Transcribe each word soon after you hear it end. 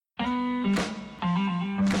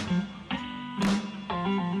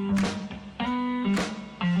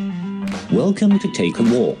Welcome to Take a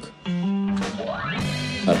Walk,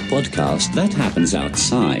 a podcast that happens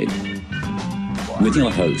outside, with your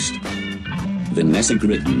host, Vanessa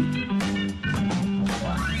Gritton.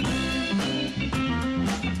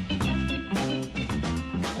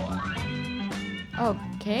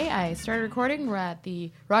 Okay, I started recording. We're at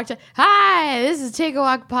the Rock. Hi, this is Take a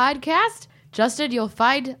Walk podcast. Justin, you'll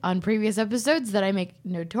find on previous episodes that I make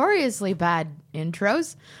notoriously bad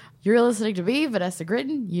intros. You're listening to me, Vanessa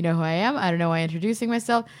Gritton. You know who I am. I don't know why I'm introducing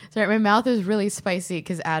myself. Sorry, my mouth is really spicy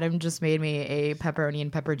because Adam just made me a pepperoni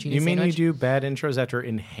and pepperoni sandwich. You mean you do bad intros after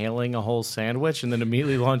inhaling a whole sandwich and then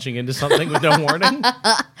immediately launching into something with no warning?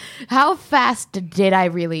 How fast did I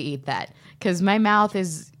really eat that? Because my mouth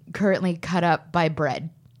is currently cut up by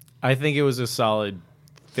bread. I think it was a solid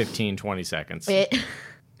 15, 20 seconds.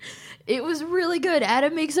 It was really good.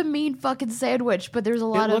 Adam makes a mean fucking sandwich, but there's a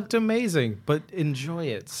lot It looked amazing, but enjoy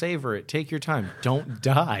it. Savor it. Take your time. Don't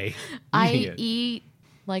die. I eat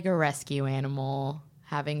like a rescue animal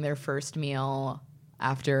having their first meal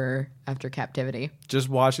after captivity. Just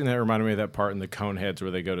watching that reminded me of that part in the Coneheads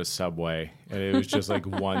where they go to Subway, and it was just like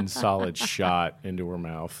one solid shot into her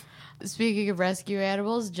mouth. Speaking of rescue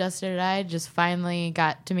animals, Justin and I just finally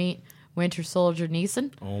got to meet Winter Soldier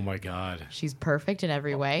Neeson. Oh my God. She's perfect in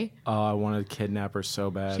every way. Oh, I want to kidnap her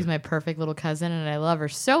so bad. She's my perfect little cousin, and I love her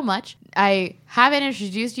so much. I haven't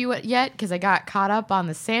introduced you yet because I got caught up on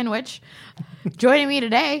the sandwich. Joining me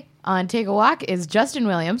today on Take a Walk is Justin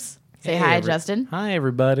Williams. Say hi, Justin. Hi,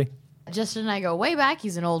 everybody. Justin and I go way back.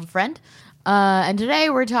 He's an old friend. And today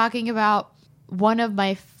we're talking about one of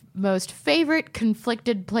my most favorite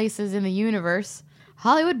conflicted places in the universe,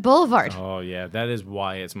 Hollywood Boulevard. Oh, yeah. That is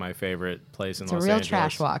why it's my favorite place in Los Angeles. It's a real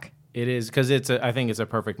trash walk. It is, because I think it's a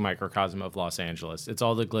perfect microcosm of Los Angeles. It's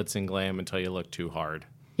all the glitz and glam until you look too hard.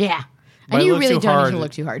 Yeah. And you really don't need to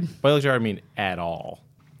look too hard. By look too hard, I mean at all.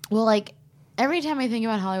 Well, like, every time I think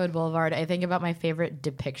about Hollywood Boulevard, I think about my favorite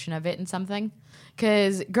depiction of it in something.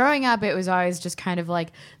 Because growing up, it was always just kind of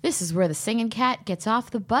like, this is where the singing cat gets off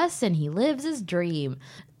the bus and he lives his dream.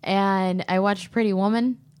 And I watched Pretty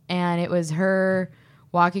Woman, and it was her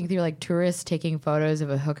walking through like tourists taking photos of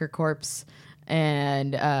a hooker corpse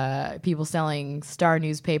and people selling Star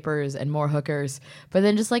newspapers and more hookers, but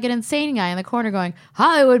then just like an insane guy in the corner going,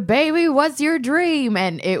 Hollywood baby, what's your dream?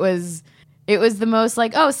 And it was the most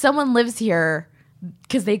like, oh, someone lives here,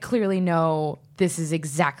 because they clearly know this is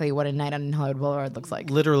exactly what a night on Hollywood Boulevard looks like.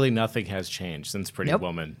 Literally nothing has changed since Pretty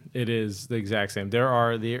Woman. It is the exact same.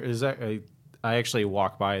 I actually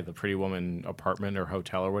walk by the Pretty Woman apartment or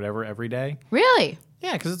hotel or whatever every day. Really?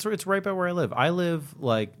 Yeah, because it's right by where I live. I live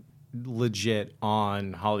like legit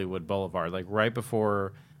on Hollywood Boulevard, like right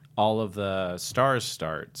before all of the stars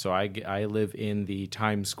start. So I live in the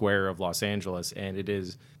Times Square of Los Angeles, and it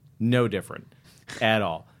is no different at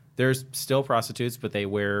all. There's still prostitutes, but they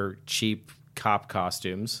wear cheap cop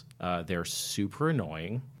costumes. They're super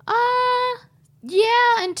annoying. Yeah,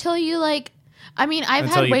 until you like... I mean, I've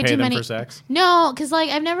Until had way you pay too them many. For sex? No, because like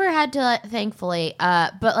I've never had to, thankfully.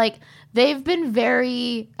 But like they've been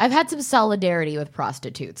very. I've had some solidarity with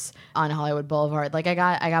prostitutes on Hollywood Boulevard. Like I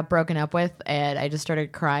got broken up with, and I just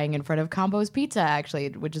started crying in front of Combo's Pizza, actually,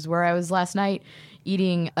 which is where I was last night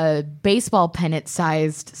eating a baseball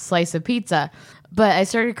pennant-sized slice of pizza. But I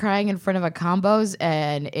started crying in front of a Combo's,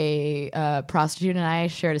 and a prostitute and I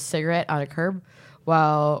shared a cigarette on a curb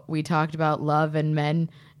while we talked about love and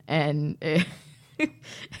men. And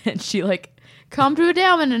she like calmed her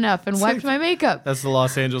down enough and wiped my makeup. That's the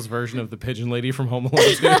Los Angeles version of the pigeon lady from Home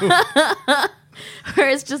Alone 2. Where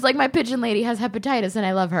it's just like, my pigeon lady has hepatitis and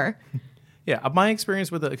I love her. Yeah, my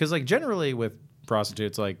experience with it, because like generally with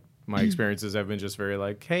prostitutes, like my experiences have been just very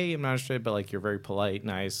like, hey, I'm not interested, but like you're very polite,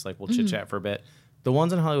 nice, like we'll chit chat for a bit. The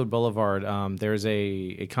ones on Hollywood Boulevard, there's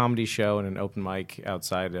a comedy show and an open mic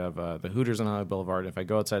outside of the Hooters on Hollywood Boulevard. If I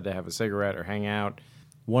go outside to have a cigarette or hang out,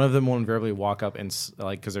 one of them will invariably walk up and,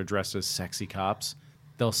 like, because they're dressed as sexy cops,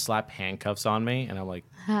 they'll slap handcuffs on me, and I'm like,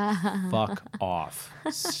 fuck off.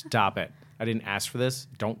 Stop it. I didn't ask for this.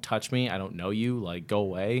 Don't touch me. I don't know you. Like, go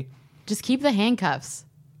away. Just keep the handcuffs.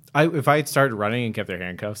 If I had started running and kept their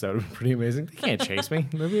handcuffs, that would have been pretty amazing. They can't chase me.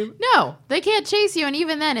 No, they can't chase you, and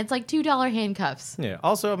even then, it's like $2 handcuffs. Yeah.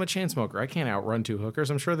 Also, I'm a chain smoker. I can't outrun two hookers.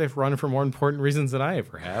 I'm sure they've run for more important reasons than I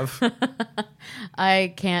ever have.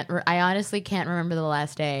 I honestly can't remember the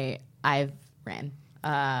last day I've ran.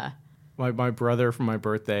 My brother, for my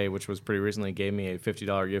birthday, which was pretty recently, gave me a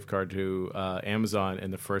 $50 gift card to Amazon,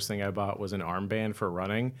 and the first thing I bought was an armband for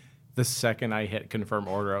running. The second I hit confirm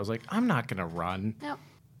order, I was like, I'm not going to run. Nope.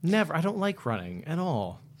 Never. I don't like running at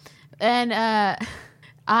all. And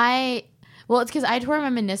Well, it's because I tore my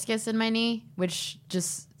meniscus in my knee, which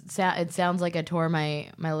just it sounds like I tore my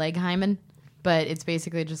leg hymen, but it's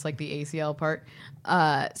basically just like the ACL part.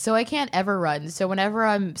 So I can't ever run. So whenever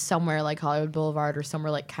I'm somewhere like Hollywood Boulevard or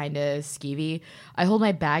somewhere like kind of skeevy, I hold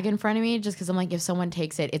my bag in front of me just because I'm like, if someone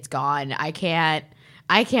takes it, it's gone. I can't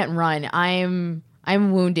run.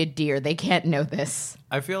 I'm wounded deer. They can't know this.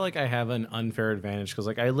 I feel like I have an unfair advantage because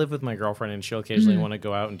like I live with my girlfriend and she'll occasionally want to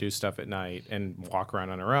go out and do stuff at night and walk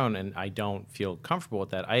around on her own, and I don't feel comfortable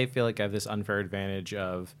with that. I feel like I have this unfair advantage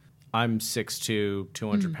of I'm 6'2",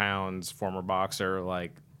 200 pounds, former boxer.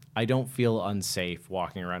 Like I don't feel unsafe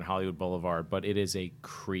walking around Hollywood Boulevard, but it is a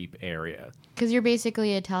creep area. Because you're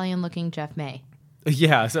basically Italian-looking Jeff May.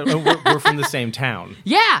 Yeah, so we're from the same town.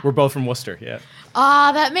 Yeah. We're both from Worcester, yeah.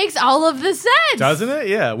 That makes all of the sense. Doesn't it?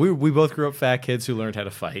 Yeah. We both grew up fat kids who learned how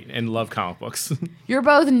to fight and love comic books. You're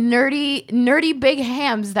both nerdy big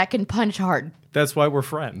hams that can punch hard. That's why we're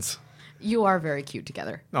friends. You are very cute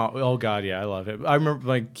together. Oh God, yeah, I love it. I remember,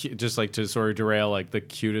 like, just like to sort of derail, like the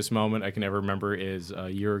cutest moment I can ever remember is a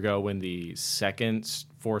year ago when the second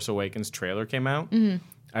Force Awakens trailer came out. Mm-hmm.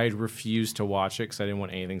 I had refused to watch it because I didn't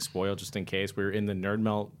want anything spoiled, just in case. We were in the Nerd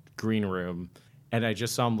Melt green room, and I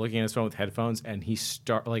just saw him looking at his phone with headphones, and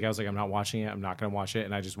I was like, I'm not watching it. I'm not going to watch it.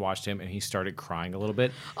 And I just watched him, and he started crying a little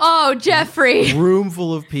bit. Oh, Jeffrey. Room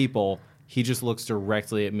full of people. He just looks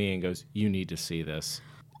directly at me and goes, "You need to see this."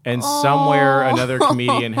 And somewhere another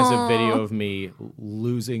comedian has a video of me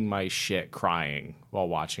losing my shit crying while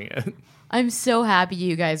watching it. I'm so happy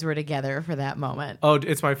you guys were together for that moment. Oh,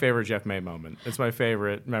 it's my favorite Jeff May moment. It's my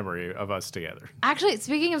favorite memory of us together. Actually,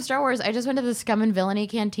 speaking of Star Wars, I just went to the Scum and Villainy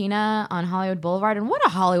Cantina on Hollywood Boulevard, and what a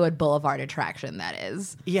Hollywood Boulevard attraction that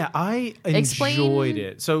is. Yeah, I enjoyed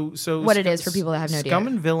it. So what it is for people that have no idea. Scum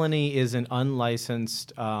and Villainy is an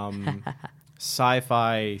unlicensed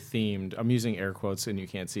sci-fi themed. I'm using air quotes, and you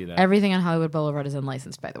can't see that. Everything on Hollywood Boulevard is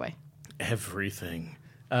unlicensed, by the way. Everything.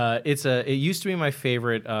 It used to be my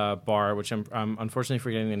favorite bar, which I'm unfortunately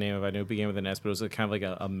forgetting the name of. I know it began with an S, but it was kind of like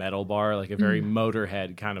a metal bar, like a very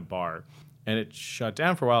Motorhead kind of bar. And it shut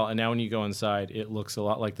down for a while, and now when you go inside, it looks a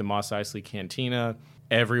lot like the Mos Eisley Cantina.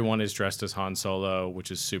 Everyone is dressed as Han Solo,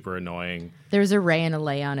 which is super annoying. There was a Rey and a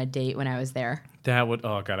Leia on a date when I was there.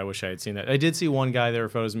 Oh God, I wish I had seen that. I did see one guy there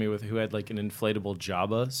photos of me with who had like an inflatable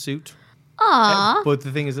Jabba suit. Aww. But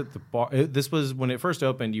the thing is that the bar, this was when it first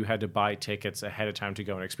opened, you had to buy tickets ahead of time to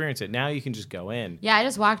go and experience it. Now you can just go in. Yeah, I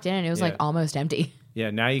just walked in and it was like almost empty. Yeah,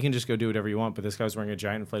 now you can just go do whatever you want, but this guy was wearing a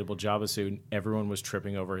giant inflatable Jabba suit and everyone was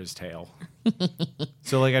tripping over his tail.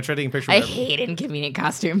 So like I tried taking a picture of hate inconvenient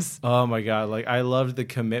costumes. Oh my God, like I loved the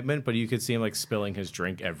commitment, but you could see him like spilling his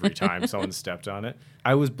drink every time someone stepped on it.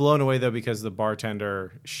 I was blown away though because the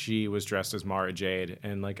bartender, she was dressed as Mara Jade,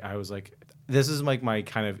 and like I was like, this is like my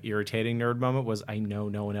kind of irritating nerd moment was I know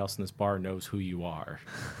no one else in this bar knows who you are.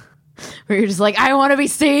 Where you're just like, I want to be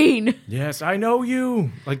seen. Yes, I know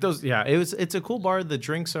you. Like those, yeah. It's a cool bar. The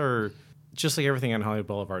drinks are just like everything on Hollywood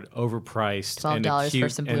Boulevard, overpriced. $12 for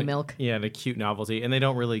some blue milk. Yeah, and a cute novelty, and they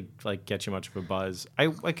don't really like get you much of a buzz. I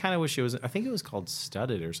kind of wish it was. I think it was called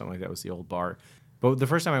Studded or something like that. Was the old bar. But the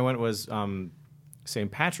first time I went was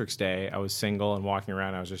St. Patrick's Day. I was single and walking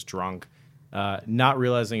around. I was just drunk. Not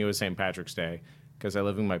realizing it was St. Patrick's Day because I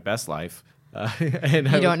live in my best life.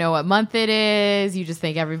 And you don't know what month it is. You just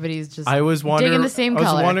think everybody's just digging the same color.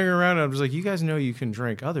 I was wandering around and I was like, you guys know you can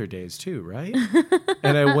drink other days too, right?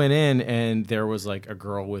 And I went in and there was like a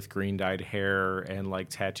girl with green dyed hair and like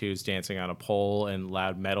tattoos dancing on a pole and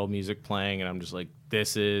loud metal music playing. And I'm just like,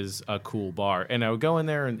 this is a cool bar. And I would go in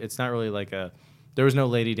there and it's not really like there was no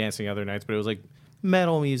lady dancing other nights, but it was like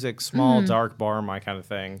metal music, small, dark bar, my kind of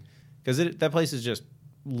thing. Because that place is just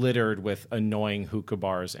littered with annoying hookah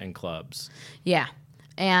bars and clubs. Yeah.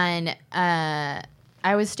 And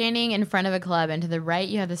I was standing in front of a club, and to the right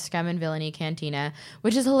you have the Scum and Villainy Cantina,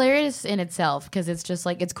 which is hilarious in itself because it's just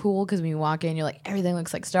like, it's cool because when you walk in, you're like, everything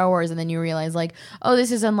looks like Star Wars, and then you realize like, oh,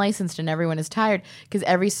 this is unlicensed and everyone is tired because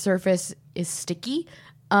every surface is sticky.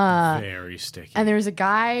 Very sticky. And there was a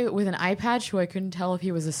guy with an eye patch who I couldn't tell if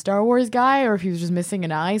he was a Star Wars guy or if he was just missing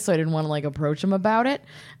an eye, so I didn't want to like approach him about it.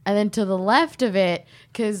 And then to the left of it,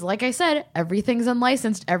 because like I said, everything's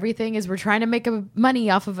unlicensed. Everything is, we're trying to make money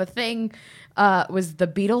off of a thing, was the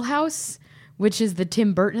Beetle House, which is the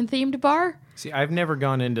Tim Burton themed bar. See, I've never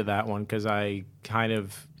gone into that one because I kind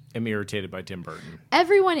of am irritated by Tim Burton.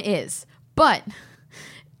 Everyone is, but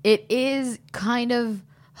it is kind of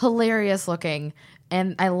hilarious looking.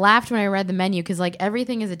 And I laughed when I read the menu because like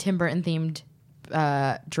everything is a Tim Burton themed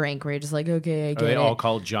drink where you're just like, okay, I get Are they it. all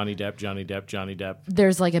called Johnny Depp, Johnny Depp, Johnny Depp?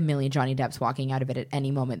 There's like a million Johnny Depps walking out of it at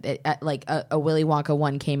any moment. Like a Willy Wonka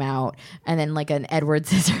one came out, and then like an Edward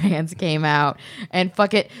Scissorhands came out, and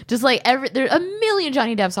fuck it, just like there's a million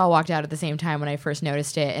Johnny Depps all walked out at the same time when I first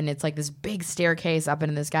noticed it, and it's like this big staircase up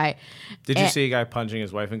into this guy. Did you see a guy punching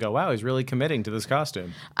his wife and go, wow, he's really committing to this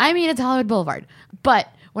costume? I mean, it's Hollywood Boulevard, but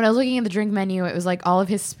when I was looking at the drink menu, it was like all of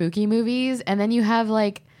his spooky movies, and then you have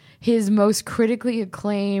like his most critically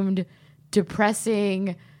acclaimed,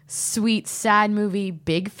 depressing, sweet, sad movie,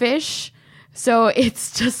 Big Fish. So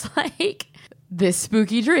it's just like this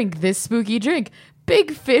spooky drink.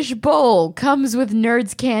 Big Fish Bowl comes with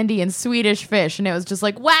nerds candy and Swedish fish. And it was just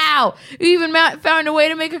like, wow, you even found a way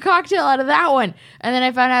to make a cocktail out of that one. And then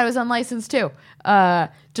I found out it was unlicensed too.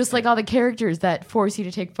 Just like all the characters that force you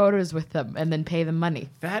to take photos with them and then pay them money.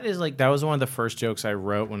 That was one of the first jokes I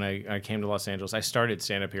wrote when I came to Los Angeles. I started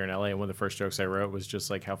stand-up here in LA, and one of the first jokes I wrote was just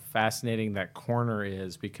like how fascinating that corner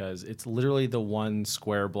is, because it's literally the one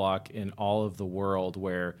square block in all of the world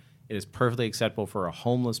where it is perfectly acceptable for a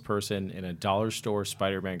homeless person in a dollar store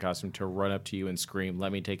Spider-Man costume to run up to you and scream,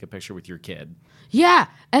 "Let me take a picture with your kid." Yeah,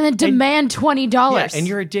 and then demand $20. Yeah, and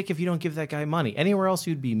you're a dick if you don't give that guy money. Anywhere else,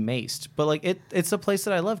 you'd be maced. But like it's a place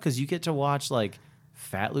that I love because you get to watch like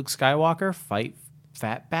fat Luke Skywalker fight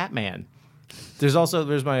fat Batman. There's Black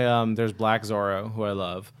Zorro, who I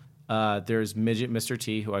love. There's midget Mr.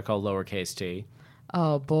 T, who I call lowercase t.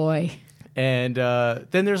 Oh boy. And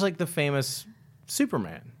then there's like the famous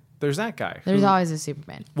Superman. There's that guy. There's always a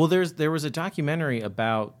Superman. Well, there was a documentary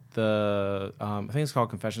about the I think it's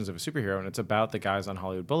called Confessions of a Superhero, and it's about the guys on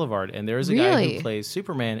Hollywood Boulevard. And there is a guy who plays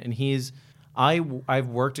Superman, and I've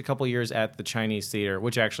worked a couple years at the Chinese Theater,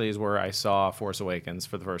 which actually is where I saw Force Awakens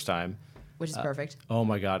for the first time. Which is perfect. Oh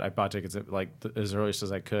my God! I bought tickets like as early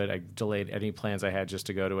as I could. I delayed any plans I had just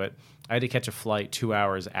to go to it. I had to catch a flight 2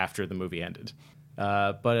 hours after the movie ended.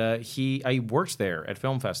 I worked there at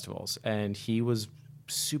film festivals, and he was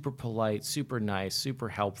super polite, super nice, super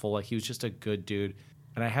helpful. Like he was just a good dude.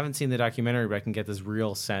 And I haven't seen the documentary, but I can get this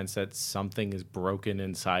real sense that something is broken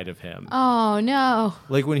inside of him. Oh no!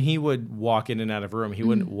 Like when he would walk in and out of a room, he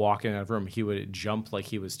wouldn't walk in and out of a room. He would jump like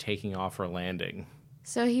he was taking off or landing.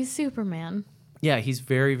 So he's Superman. Yeah, he's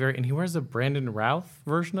very, very, and he wears the Brandon Routh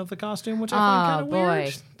version of the costume, which I find kind of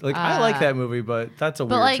weird. Like I like that movie, but that's a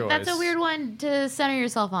weird choice. But that's a weird one to center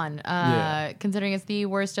yourself on, considering it's the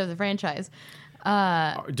worst of the franchise.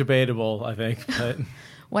 Debatable, I think. But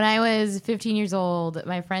when I was 15 years old,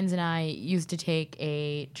 my friends and I used to take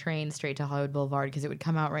a train straight to Hollywood Boulevard because it would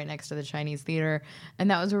come out right next to the Chinese Theater, and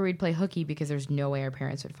that was where we'd play hooky because there's no way our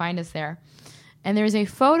parents would find us there. And there's a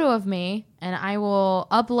photo of me, and I will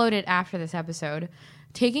upload it after this episode,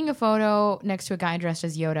 taking a photo next to a guy dressed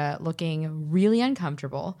as Yoda looking really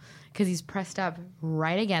uncomfortable because he's pressed up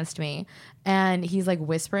right against me, and he's like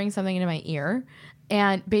whispering something into my ear.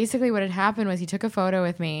 And basically what had happened was he took a photo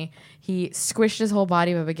with me, he squished his whole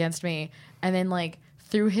body up against me, and then like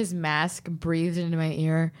through his mask breathed into my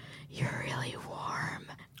ear, "You're really warm."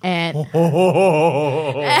 And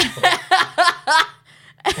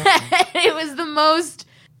it was the most,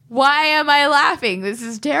 why am I laughing? This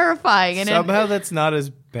is terrifying. And somehow that's not as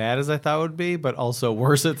bad as I thought it would be, but also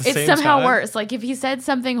worse at the same time. It's somehow worse. Like if he said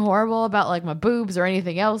something horrible about like my boobs or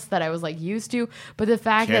anything else that I was like used to, but the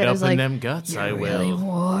fact that it was like, them guts, "You're I will." really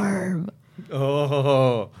warm.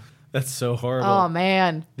 Oh, that's so horrible. Oh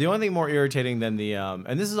man. The only thing more irritating than the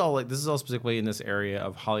and this is all specifically in this area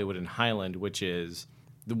of Hollywood and Highland, which is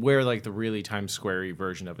where like the really Times Square-y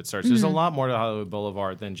version of it starts. There's a lot more to Hollywood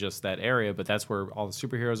Boulevard than just that area, but that's where all the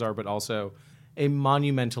superheroes are, but also a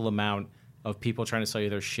monumental amount of people trying to sell you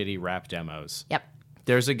their shitty rap demos. Yep.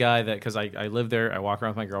 There's a guy that, because I live there, I walk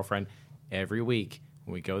around with my girlfriend every week.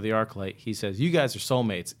 When we go to the ArcLight, he says, "You guys are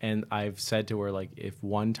soulmates." And I've said to her, like, if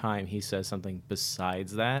one time he says something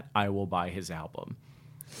besides that, I will buy his album.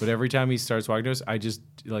 But every time he starts walking to us, I just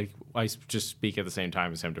speak at the same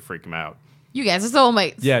time as him to freak him out. "You guys are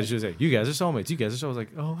soulmates." Yeah, she would say, "You guys are soulmates. You guys are soulmates." I was like,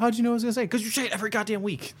 "Oh, how'd you know what I was going to say?" "Because you say it every goddamn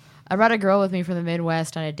week." I brought a girl with me from the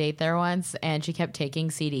Midwest on a date there once, and she kept taking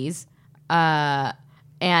CDs.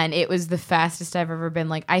 And it was the fastest I've ever been.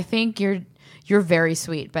 Like, I think you're very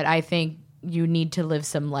sweet, but I think you need to live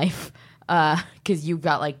some life because you've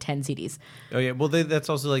got like 10 CDs. Oh yeah, well that's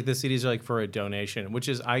also like the CDs are like for a donation, which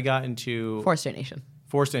is I got into forced donation.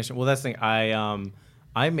 Well, that's the thing.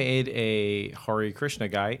 I made a Hare Krishna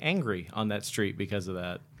guy angry on that street because of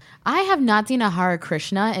that. I have not seen a Hare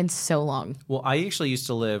Krishna in so long. Well, I actually used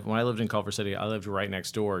to live, when I lived in Culver City, I lived right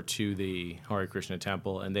next door to the Hare Krishna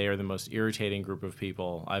temple, and they are the most irritating group of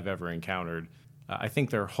people I've ever encountered. I think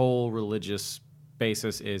their whole religious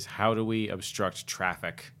basis is how do we obstruct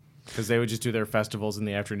traffic? Because they would just do their festivals in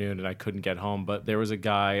the afternoon and I couldn't get home. But there was a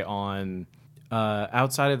guy on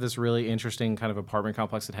outside of this really interesting kind of apartment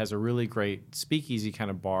complex that has a really great speakeasy kind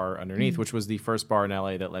of bar underneath, which was the first bar in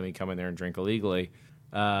LA that let me come in there and drink illegally.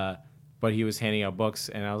 But he was handing out books,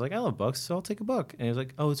 and I was like, I love books, so I'll take a book. And he was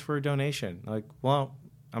like, oh, it's for a donation. I'm like, well,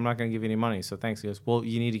 I'm not going to give you any money, so thanks. He goes, well,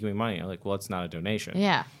 you need to give me money. I'm like, well, it's not a donation.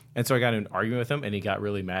 Yeah. And so I got in an argument with him, and he got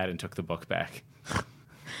really mad and took the book back.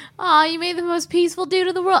 Aw, you made the most peaceful dude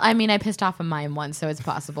in the world. I mean, I pissed off a mime once, so it's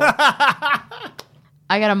possible.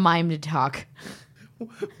 I got a mime to talk.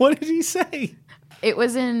 What did he say? It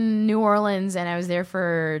was in New Orleans, and I was there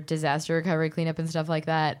for disaster recovery cleanup and stuff like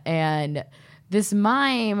that. And this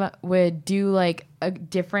mime would do like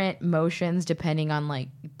different motions depending on like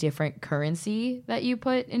different currency that you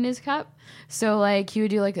put in his cup. So like he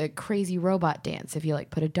would do like a crazy robot dance if you like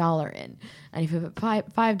put $1 in, and if you put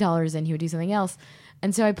 $5 in, he would do something else.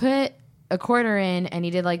 And so I put a quarter in, and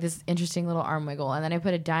he did like this interesting little arm wiggle. And then I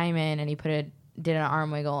put a dime in, and he did an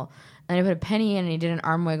arm wiggle. And I put a penny in, and he did an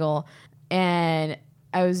arm wiggle. And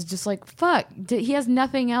I was just like, fuck, he has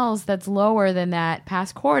nothing else that's lower than that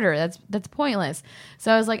past quarter. That's pointless.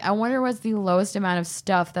 So I was like, I wonder what's the lowest amount of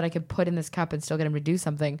stuff that I could put in this cup and still get him to do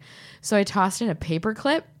something. So I tossed in a paper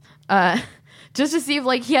clip, just to see if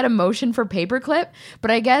like he had a motion for paperclip. But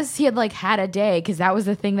I guess he had like had a day, because that was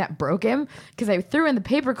the thing that broke him. Because I threw in the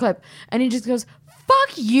paperclip, and he just goes,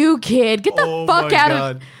 fuck you, kid. Get the fuck out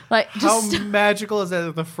of... Like, how magical is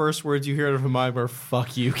that the first words you hear out of a mime are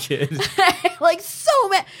fuck you, kid? Like, so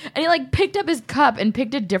mad. And he like picked up his cup and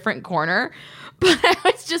picked a different corner. But I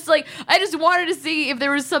was just like, I just wanted to see if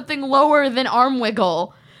there was something lower than arm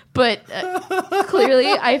wiggle. But clearly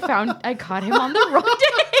I caught him on the wrong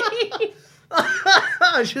day.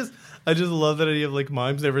 I just love that idea of like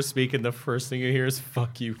mimes never speak and the first thing you hear is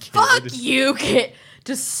fuck you, kid. Fuck you, kid.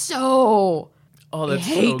 Just so that's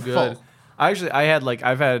hateful. So good.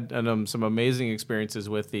 I've had some amazing experiences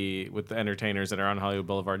with the entertainers that are on Hollywood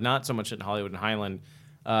Boulevard. Not so much at Hollywood and Highland.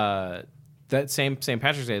 That same St.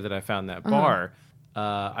 Patrick's Day that I found that bar.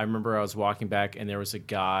 I remember I was walking back, and there was a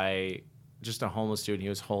guy, just a homeless dude. And he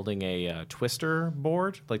was holding a twister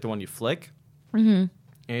board, like the one you flick. Mm-hmm.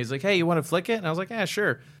 And he's like, "Hey, you want to flick it?" And I was like, "Yeah,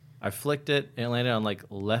 sure." I flicked it, and it landed on like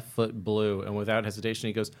left foot blue. And without hesitation,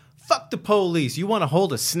 he goes, "Fuck the police! You want to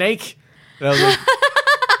hold a snake?" And I was like,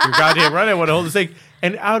 "You're goddamn right, I want to hold a snake."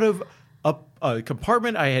 And out of a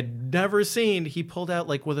compartment I had never seen, he pulled out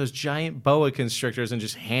like one of those giant boa constrictors and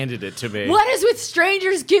just handed it to me. What is with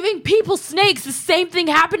strangers giving people snakes? The same thing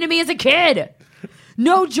happened to me as a kid.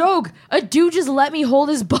 No joke. A dude just let me hold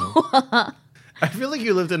his boa. I feel like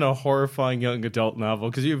you lived in a horrifying young adult novel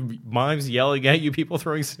because you have mimes yelling at you, people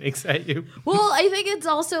throwing snakes at you. Well, I think it's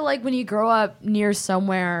also like when you grow up near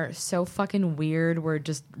somewhere so fucking weird where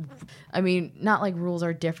just, I mean, not like rules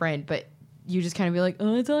are different, but you just kind of be like,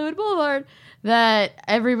 oh, it's Hollywood Boulevard, that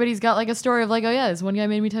everybody's got like a story of like, oh yeah, this one guy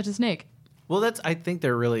made me touch a snake. Well, I think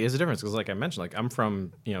there really is a difference because, like I mentioned, like I'm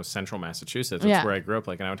from central Massachusetts. That's where I grew up.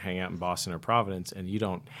 Like, and I would hang out in Boston or Providence, and you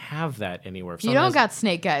don't have that anywhere. You don't got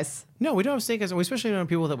snake guys. No, we don't have snake guys. We especially don't have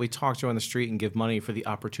people that we talk to on the street and give money for the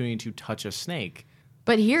opportunity to touch a snake.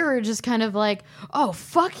 But here we're just kind of like, oh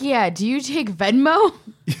fuck yeah, do you take Venmo?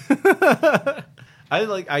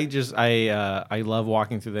 I love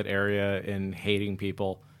walking through that area and hating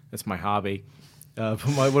people. That's my hobby. But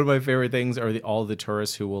one of my favorite things are all the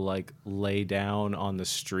tourists who will like lay down on the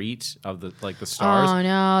street of the stars. Oh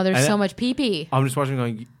no, there's so much pee-pee. I'm just watching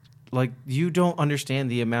going, like, you don't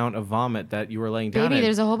understand the amount of vomit that you are laying down. Baby,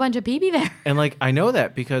 there's a whole bunch of pee-pee there. And like I know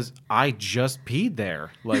that because I just peed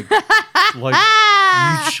there. Like you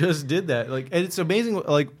just did that. Like, and it's amazing.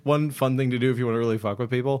 Like, one fun thing to do if you want to really fuck with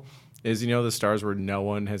people is the stars where no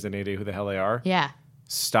one has any idea who the hell they are. Yeah.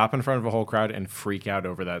 Stop in front of a whole crowd and freak out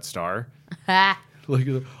over that star. Like,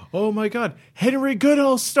 oh my God, Henry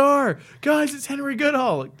Goodall's star. Guys, it's Henry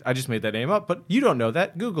Goodall. Like, I just made that name up, but you don't know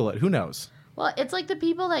that. Google it. Who knows? Well, it's like the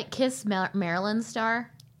people that kiss Marilyn's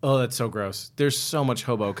star. Oh, that's so gross. There's so much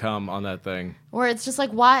hobo cum on that thing. Where it's just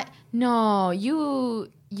like, what? No, you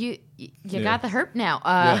got the herp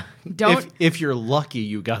now. Don't. If you're lucky,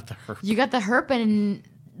 you got the herp. You got the herp and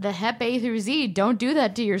the Hep A through Z. Don't do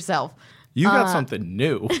that to yourself. You got something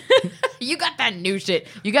new. You got that new shit.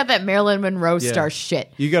 You got that Marilyn Monroe star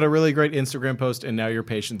shit. You got a really great Instagram post, and now you're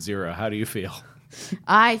patient zero. How do you feel?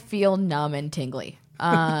 I feel numb and tingly.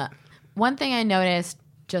 One thing I noticed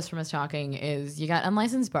just from us talking is you got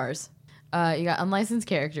unlicensed bars. You got unlicensed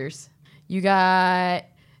characters. You got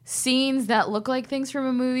scenes that look like things from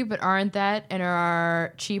a movie but aren't that and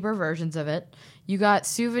are cheaper versions of it. You got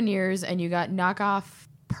souvenirs and you got knockoff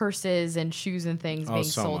purses and shoes and things being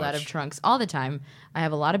so sold out much. of trunks all the time. I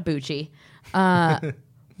have a lot of Bucci.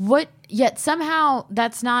 Yet somehow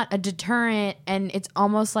that's not a deterrent, and it's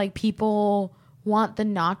almost like people want the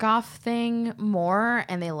knockoff thing more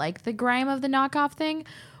and they like the grime of the knockoff thing.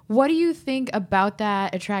 What do you think about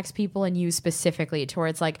that attracts people and you specifically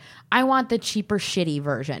towards like, I want the cheaper, shitty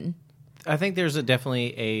version? I think there's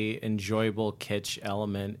definitely a enjoyable kitsch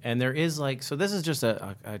element, and there is like, so this is just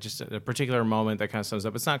a particular moment that kind of sums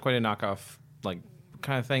up. It's not quite a knockoff like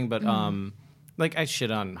kind of thing, but like I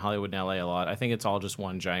shit on Hollywood and LA a lot. I think it's all just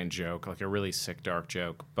one giant joke, like a really sick, dark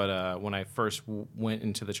joke. But when I first went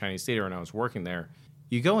into the Chinese theater and I was working there,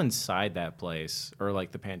 you go inside that place, or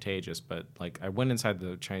like the Pantages, but like I went inside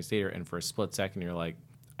the Chinese theater, and for a split second, you're like,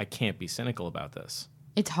 I can't be cynical about this.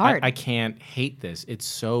 It's hard. I can't hate this. It's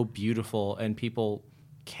so beautiful, and people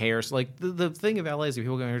care. So, like the thing of LA is that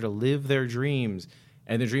people go here to live their dreams,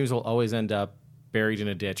 and their dreams will always end up buried in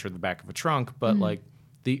a ditch or the back of a trunk. But like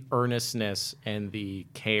the earnestness and the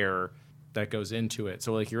care that goes into it.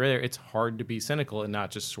 So like you're there, it's hard to be cynical and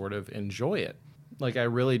not just sort of enjoy it. Like I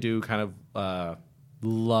really do kind of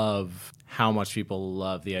love how much people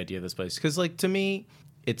love the idea of this place. Because like to me,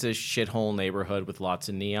 it's a shithole neighborhood with lots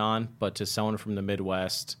of neon. But to someone from the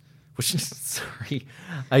Midwest, which is sorry,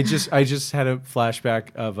 I just had a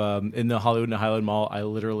flashback of in the Hollywood and Highland Mall. I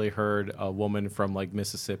literally heard a woman from like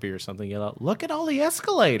Mississippi or something yell out, "Look at all the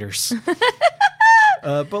escalators."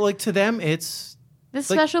 But like to them, it's this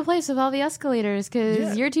like, special place with all the escalators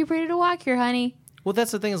because you're too pretty to walk here, honey. Well,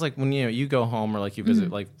 that's the thing is like when you go home or like you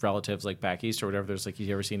visit like relatives like back east or whatever. There's like,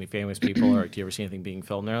 you ever see any famous people or do you ever see anything being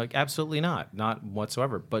filmed? They're like, absolutely not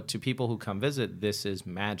whatsoever. But to people who come visit, this is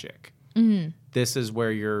magic. This is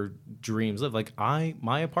where your dreams live. Like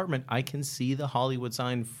my apartment, I can see the Hollywood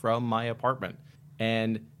sign from my apartment,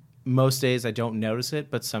 and most days I don't notice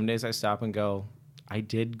it, but some days I stop and go, I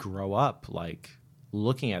did grow up like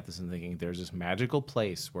looking at this and thinking there's this magical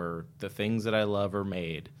place where the things that I love are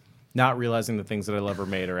made. Not realizing the things that I love are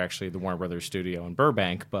made are actually the Warner Brothers studio in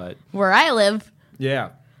Burbank, but where I live.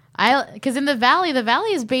 Yeah. Because in the valley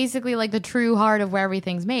is basically like the true heart of where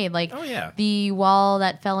everything's made. Like, the wall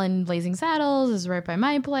that fell in Blazing Saddles is right by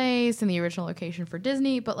my place and the original location for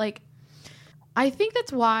Disney. But like, I think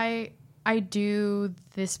that's why I do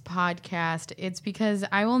this podcast. It's because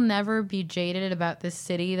I will never be jaded about this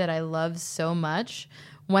city that I love so much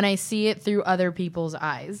when I see it through other people's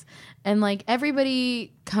eyes. And like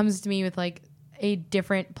everybody comes to me with like a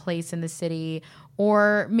different place in the city,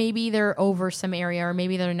 or maybe they're over some area or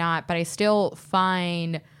maybe they're not, but I still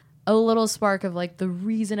find a little spark of like the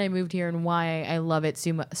reason I moved here and why I love it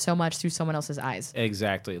so much through someone else's eyes.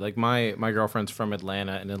 Exactly. Like my girlfriend's from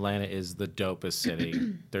Atlanta, and Atlanta is the dopest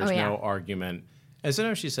city. There's no argument. And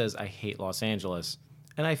sometimes she says, I hate Los Angeles.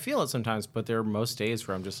 And I feel it sometimes, but there are most days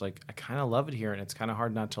where I'm just like, I kind of love it here, and it's kind of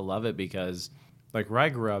hard not to love it because, like, where I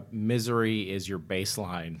grew up, misery is your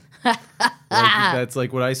baseline. That's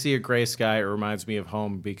like when I see a gray sky, it reminds me of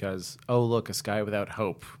home because, oh, look, a sky without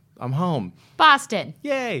hope. I'm home. Boston.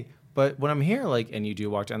 Yay. But when I'm here, like, and you do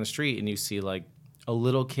walk down the street and you see, like, a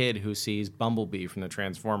little kid who sees Bumblebee from the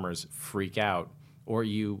Transformers freak out, or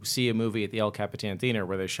you see a movie at the El Capitan Theater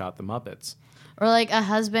where they shot the Muppets. Or like a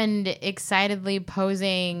husband excitedly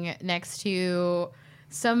posing next to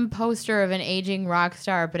some poster of an aging rock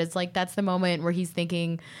star, but it's like that's the moment where he's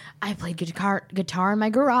thinking, I played guitar in my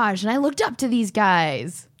garage and I looked up to these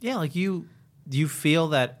guys. Yeah, like you feel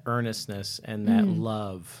that earnestness and that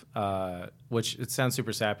love, which it sounds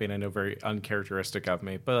super sappy and I know very uncharacteristic of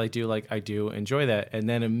me, but I do enjoy that. And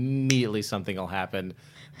then immediately something will happen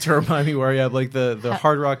to remind me where I am. Like the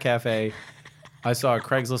Hard Rock Cafe. I saw a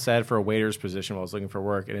Craigslist ad for a waiter's position while I was looking for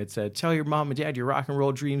work, and it said, tell your mom and dad your rock and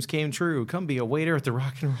roll dreams came true. Come be a waiter at the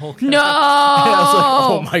Rock and Roll Cafe. No! And I was like,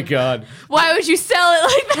 oh my God. Why would you sell it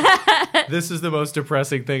like that? This is the most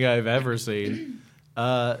depressing thing I've ever seen.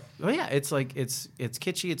 But yeah, it's like, it's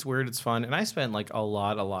kitschy, it's weird, it's fun. And I spent like a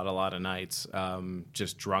lot of nights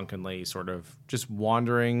just drunkenly sort of just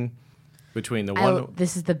wandering between the one.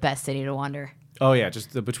 This is the best city to wander. Oh yeah,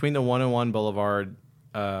 just between the 101 Boulevard,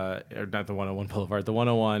 or not the 101 Boulevard, the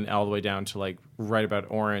 101 all the way down to like right about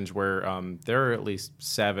Orange, where there are at least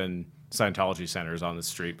 7 Scientology centers on the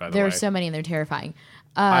street, by the way. There are so many and they're terrifying.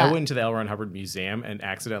 I went to the L. Ron Hubbard Museum and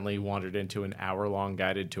accidentally wandered into an hour-long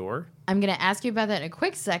guided tour. I'm going to ask you about that in a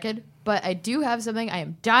quick second, but I do have something I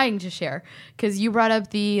am dying to share, because you brought up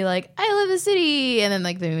the, like, I love the city, and then,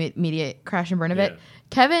 like, the immediate crash and burn of it.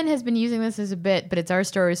 Kevin has been using this as a bit, but it's our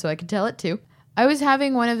story, so I can tell it too. I was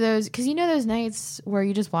having one of those, because you know those nights where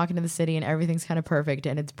you just walk into the city and everything's kind of perfect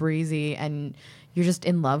and it's breezy and you're just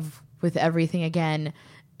in love with everything again.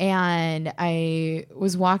 And I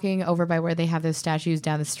was walking over by where they have those statues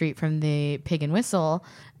down the street from the Pig and Whistle,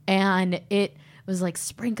 and it was like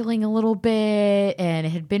sprinkling a little bit, and it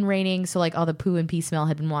had been raining, so like all the poo and pee smell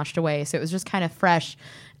had been washed away, so it was just kind of fresh,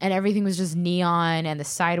 and everything was just neon, and the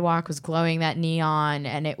sidewalk was glowing that neon,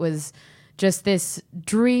 and it was just this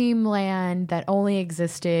dreamland that only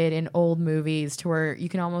existed in old movies, to where you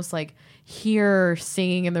can almost like hear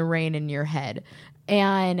Singing in the Rain in your head.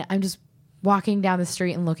 And I'm just walking down the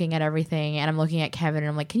street and looking at everything, and I'm looking at Kevin, and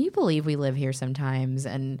I'm like, can you believe we live here sometimes,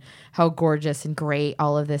 and how gorgeous and great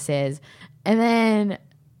all of this is? And then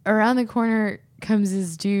around the corner comes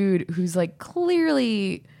this dude who's like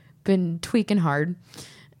clearly been tweaking hard,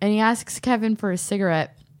 and he asks Kevin for a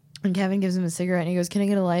cigarette, and Kevin gives him a cigarette, and he goes, can I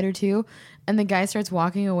get a lighter too? And the guy starts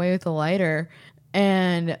walking away with the lighter,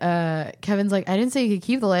 and Kevin's like, I didn't say you could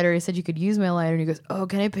keep the lighter. I said you could use my lighter. And he goes, oh,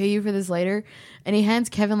 can I pay you for this lighter? And he hands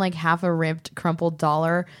Kevin like half a ripped, crumpled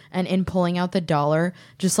dollar. And in pulling out the dollar,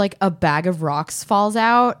 just like a bag of rocks falls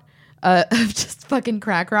out, of just fucking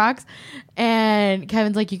crack rocks. And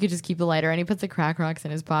Kevin's like, you could just keep the lighter. And he puts the crack rocks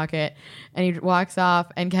in his pocket, and he walks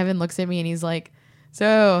off. And Kevin looks at me, and he's like,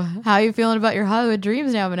 so how are you feeling about your Hollywood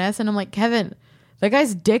dreams now, Vanessa? And I'm like, Kevin, that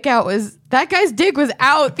guy's dick was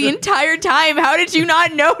out the entire time. How did you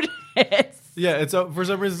not notice? Yeah, it's for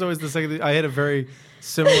some reason it's always the second. I had a very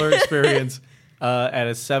similar experience at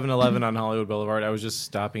a 7-Eleven on Hollywood Boulevard. I was just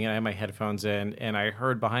stopping, and I had my headphones in, and I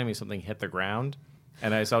heard behind me something hit the ground,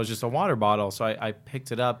 and I saw it was just a water bottle. So I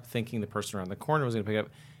picked it up, thinking the person around the corner was going to pick it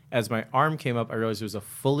up. As my arm came up, I realized it was a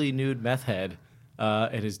fully nude meth head,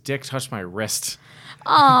 and his dick touched my wrist.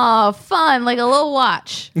 Oh, fun. Like a little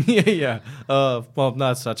watch. Yeah. Well,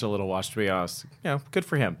 not such a little watch, to be honest. Yeah, good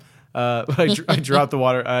for him. I dropped the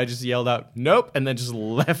water. I just yelled out, nope, and then just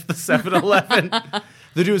left the 7-Eleven.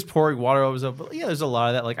 The dude was pouring water over himself. But yeah, there's a lot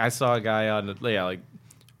of that. Like, I saw a guy on, like,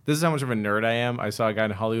 this is how much of a nerd I am. I saw a guy on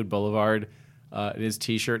Hollywood Boulevard. His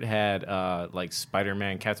T-shirt had, like,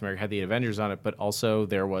 Spider-Man, Captain America, had the Avengers on it, but also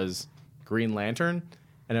there was Green Lantern.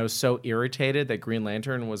 And I was so irritated that Green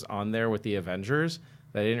Lantern was on there with the Avengers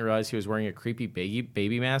that I didn't realize he was wearing a creepy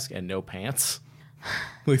baby mask and no pants.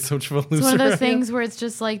 Like, so much of a loser. It's one of those things where it's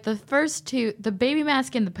just like the first two, the baby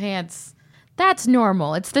mask and the pants, that's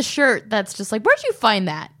normal. It's the shirt that's just like, where'd you find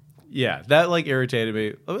that? Yeah, that like irritated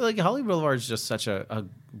me. Like, Hollywood Boulevard is just such a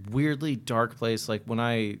weirdly dark place. Like, when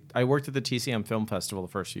I worked at the TCM Film Festival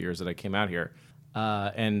the first few years that I came out here,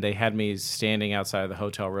 and they had me standing outside of the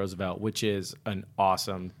Hotel Roosevelt, which is an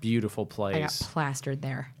awesome, beautiful place. I got plastered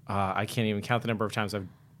there. I can't even count the number of times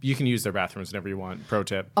you can use their bathrooms whenever you want. Pro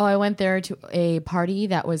tip. Oh, I went there to a party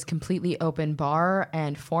that was completely open bar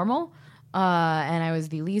and formal. And I was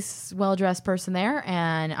the least well-dressed person there.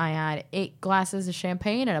 And I had 8 glasses of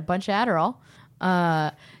champagne and a bunch of Adderall.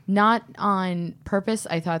 Not on purpose.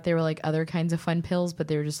 I thought they were like other kinds of fun pills, but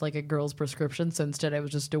they were just like a girl's prescription. So instead I was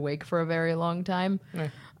just awake for a very long time,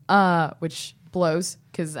 which blows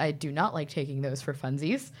because I do not like taking those for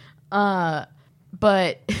funsies.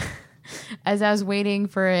 But as I was waiting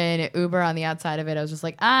for an Uber on the outside of it, I was just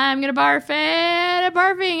like, I'm going to barf and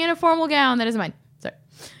barfing in a formal gown. That isn't mine. Sorry.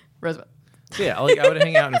 Roosevelt. Yeah, like I would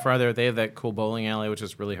hang out in front of there. They have that cool bowling alley, which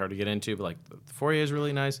is really hard to get into, but like the foyer is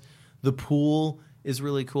really nice. The pool is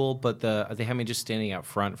really cool, but they had me just standing out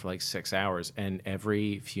front for like 6 hours, and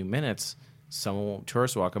every few minutes,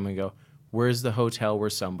 tourists walk up and go, where's the hotel where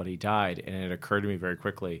somebody died? And it occurred to me very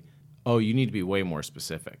quickly, oh, you need to be way more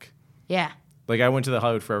specific. Yeah. Like, I went to the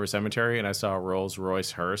Hollywood Forever Cemetery, and I saw a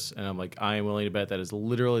Rolls-Royce hearse, and I'm like, I am willing to bet that is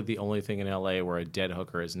literally the only thing in L.A. where a dead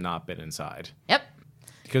hooker has not been inside. Yep.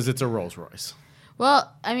 Because it's a Rolls-Royce.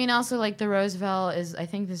 Well, I mean, also, like, the Roosevelt is, I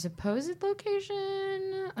think, the supposed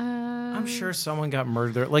location. I'm sure someone got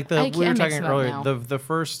murdered there. Like, we were talking earlier, the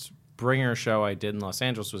first bringer show I did in Los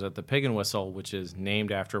Angeles was at the Pig and Whistle, which is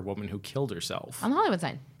named after a woman who killed herself. On the Hollywood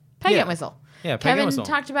sign. Peg and Whistle. Yeah, Peg and Whistle.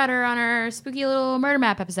 Kevin talked about her on our spooky little murder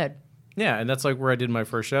map episode. Yeah, and that's like where I did my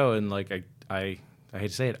first show, and like I hate to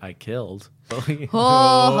say it, I killed. But yeah,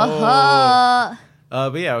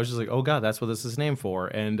 I was just like, oh god, that's what this is named for.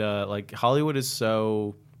 And like, Hollywood is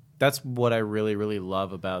so. That's what I really, really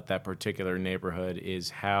love about that particular neighborhood,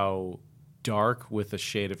 is how dark with a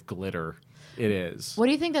shade of glitter it is. What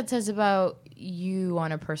do you think that says about you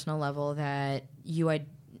on a personal level, that you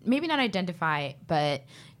maybe not identify, but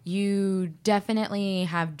you definitely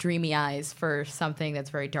have dreamy eyes for something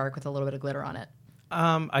that's very dark with a little bit of glitter on it?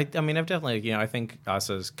 I mean, I've definitely, I think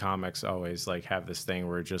us as comics always like have this thing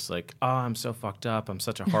where just like, oh, I'm so fucked up. I'm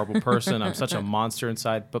such a horrible person. I'm such a monster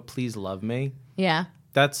inside, but please love me. Yeah.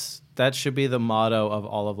 That should be the motto of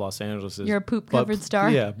all of Los Angeles. You're a poop-covered star?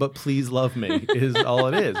 Yeah, but please love me is all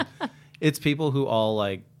it is. It's people who all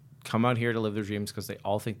like come out here to live their dreams because they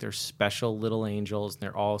all think they're special little angels and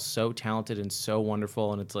they're all so talented and so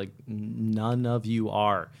wonderful. And it's like, none of you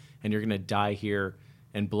are. And you're going to die here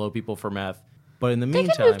and blow people for meth. But in the meantime,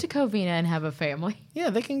 they can move to Covina and have a family. Yeah,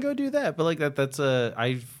 they can go do that. But like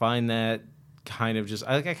I find that kind of just,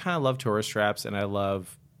 I kind of love tourist traps, and I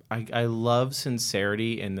love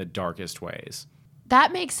sincerity in the darkest ways.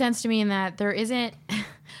 That makes sense to me in that there isn't,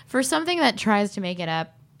 for something that tries to make it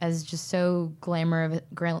up as just so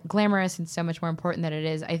glamorous and so much more important than it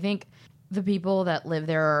is, I think the people that live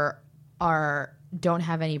there don't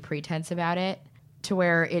have any pretense about it to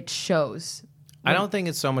where it shows. I don't think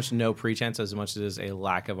it's so much no pretense as much as it is a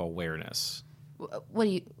lack of awareness.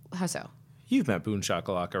 How so? You've met Boone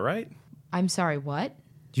Shakalaka, right? I'm sorry, what?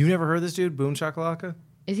 You never heard this dude, Boone Shakalaka?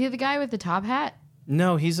 Is he the guy with the top hat?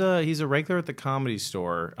 No, he's a regular at the Comedy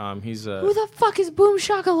Store. Who the fuck is Boom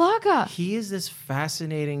Shakalaka? He is this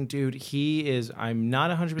fascinating dude. He is. I'm not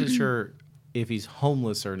 100% sure if he's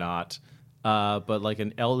homeless or not, but like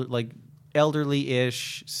an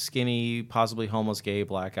elderly-ish, skinny, possibly homeless gay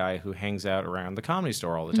black guy who hangs out around the Comedy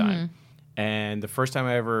Store all the time. And the first time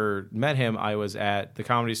I ever met him, I was at the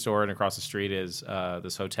Comedy Store, and across the street is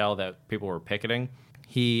this hotel that people were picketing.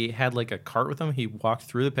 He had like a cart with him. He walked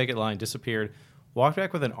through the picket line, disappeared, walked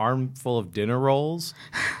back with an armful of dinner rolls,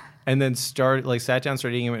 and then sat down,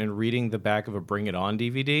 started eating them and reading the back of a Bring It On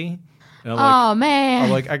DVD. And I'm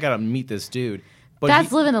man. I gotta meet this dude. But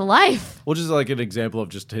that's living the life. Well, just like an example of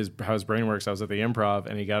just how his brain works. I was at the Improv,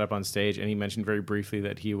 and he got up on stage, and he mentioned very briefly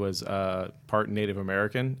that he was part Native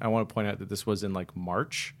American. I want to point out that this was in like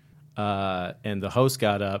March, and the host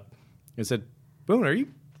got up and said, "Boone, are you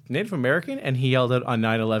Native American?" And he yelled out, "On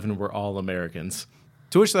 9/11, we're all Americans."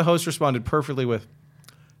 To which the host responded perfectly with,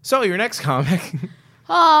 "So, your next comic."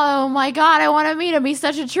 Oh my God, I want to meet him. He's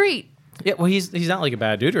such a treat. Yeah, well, he's not like a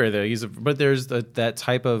bad dude or anything. But there's that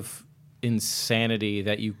type of insanity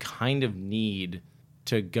that you kind of need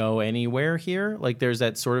to go anywhere here. Like there's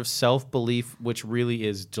that sort of self-belief, which really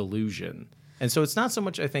is delusion. And so it's not so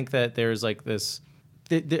much, I think, that there's like this...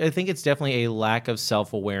 I think it's definitely a lack of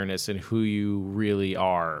self-awareness in who you really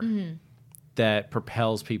are that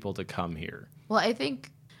propels people to come here. Well, I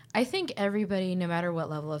think everybody, no matter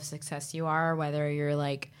what level of success you are, whether you're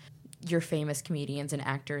like you're famous comedians and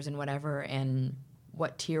actors and whatever, and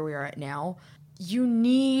what tier we are at now, you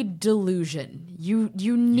need delusion. You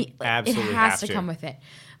need absolutely it has to come with it.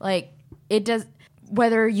 Like it does.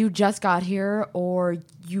 Whether you just got here or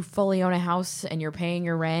you fully own a house and you're paying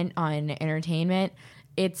your rent on entertainment,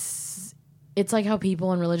 it's like how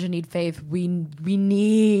people in religion need faith. We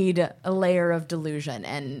need a layer of delusion,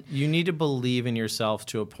 and you need to believe in yourself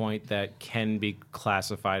to a point that can be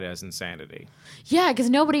classified as insanity. Yeah, because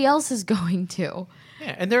nobody else is going to.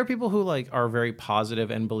 Yeah, and there are people who like are very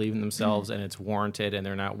positive and believe in themselves, and it's warranted, and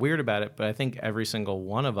they're not weird about it. But I think every single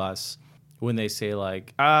one of us, when they say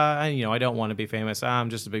like, I don't want to be famous. I'm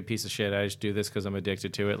just a big piece of shit. I just do this because I'm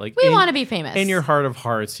addicted to it. Like we want to be famous. In your heart of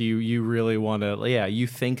hearts, you really want to. Yeah, you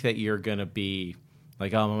think that you're gonna be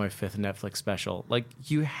like, oh, I'm on my 5th Netflix special. Like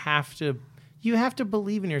you have to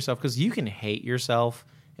believe in yourself, because you can hate yourself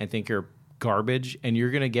and think you're garbage, and you're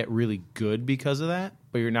gonna get really good because of that,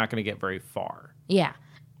 but you're not gonna get very far. Yeah,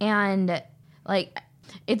 and like.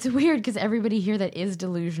 It's weird because everybody here that is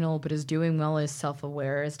delusional but is doing well is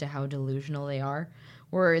self-aware as to how delusional they are.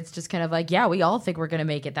 Where it's just kind of like, yeah, we all think we're going to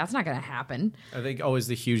make it. That's not going to happen. I think always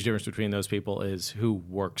the huge difference between those people is who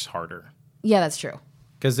works harder. Yeah, that's true.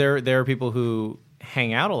 Because there are people who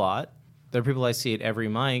hang out a lot. There are people I see at every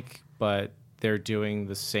mic, but they're doing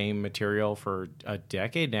the same material for a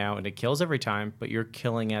decade now, and it kills every time. But you're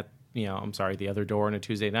killing at, the other door on a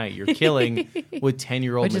Tuesday night. You're killing with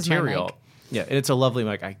 10-year-old material. Yeah, and it's a lovely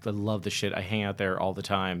mic. I love the shit. I hang out there all the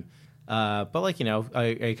time. But like,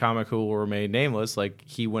 a comic who will remain nameless, like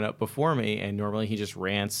he went up before me, and normally he just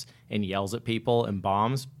rants and yells at people and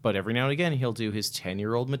bombs. But every now and again, he'll do his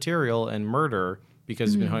 10-year-old material and murder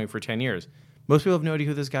because he's been hunting for 10 years. Most people have no idea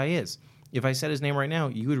who this guy is. If I said his name right now,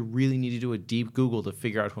 you would really need to do a deep Google to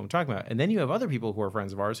figure out who I'm talking about. And then you have other people who are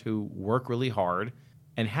friends of ours who work really hard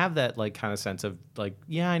and have that like kind of sense of like,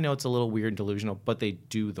 yeah, I know it's a little weird and delusional, but they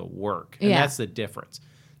do the work. And that's the difference.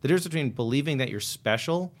 The difference between believing that you're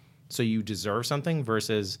special so you deserve something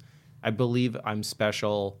versus I believe I'm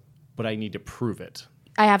special, but I need to prove it.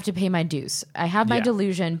 I have to pay my dues. I have my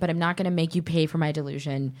delusion, but I'm not going to make you pay for my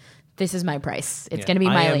delusion. This is my price. It's going to be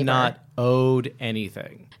my labor. I am not owed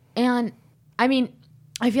anything. And I mean,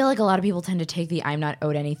 I feel like a lot of people tend to take the I'm not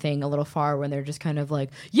owed anything a little far when they're just kind of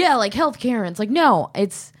like, yeah, like healthcare. And it's like, no,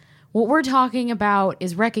 it's what we're talking about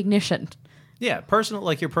is recognition. Yeah, personal,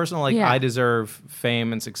 like your personal, like Yeah. I deserve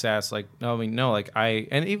fame and success. Like, no, I mean, no, like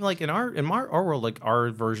and even like in our world, like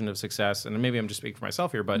our version of success, and maybe I'm just speaking for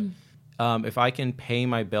myself here, but if I can pay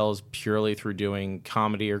my bills purely through doing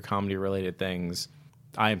comedy or comedy related things,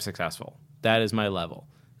 I am successful. That is my level.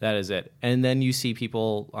 That is it. And then you see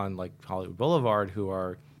people on like Hollywood Boulevard who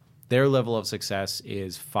are, their level of success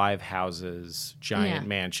is 5 houses, giant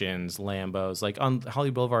mansions, Lambos. Like on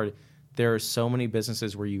Hollywood Boulevard, there are so many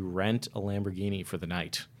businesses where you rent a Lamborghini for the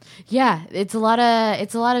night. Yeah, it's a lot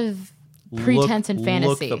of pretense and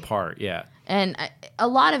fantasy. Look the part, yeah. And a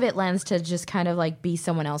lot of it lends to just kind of like be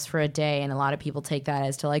someone else for a day. And a lot of people take that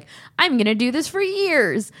as to like, I'm going to do this for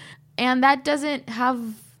years. And that doesn't have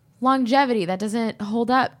longevity. That doesn't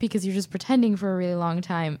hold up because you're just pretending for a really long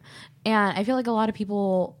time. And I feel like a lot of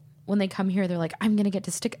people, when they come here, they're like, I'm going to get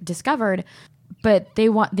discovered. But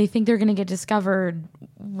they think they're going to get discovered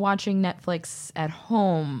watching Netflix at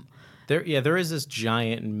home. There is this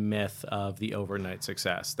giant myth of the overnight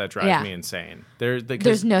success that drives me insane.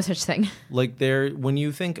 There's no such thing. Like when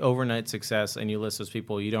you think overnight success and you list those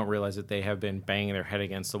people, you don't realize that they have been banging their head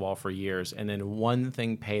against the wall for years, and then one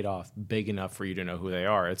thing paid off big enough for you to know who they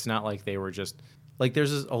are. It's not like they were just like,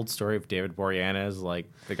 there's this old story of David Boreanaz, like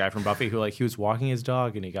the guy from Buffy, who like he was walking his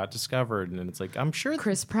dog and he got discovered, and it's like, I'm sure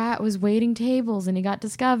Chris Pratt was waiting tables and he got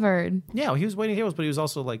discovered. Yeah, he was waiting tables, but he was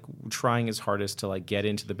also like trying his hardest to like get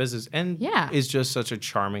into the business, and is just such a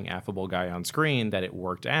charming, affable guy on screen that it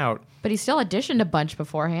worked out. But he still auditioned a bunch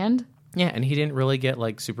beforehand. Yeah, and he didn't really get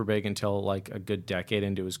like super big until like a good decade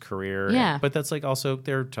into his career. Yeah. But that's like also,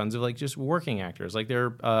 there are tons of like just working actors. Like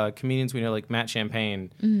there are comedians we know, like Matt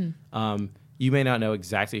Champagne. You may not know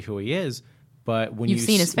exactly who he is, but when You've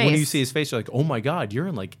seen his face. When you see his face, you're like, oh my God, you're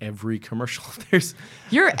in like every commercial.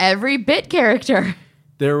 You're every bit character.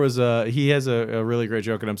 He has a really great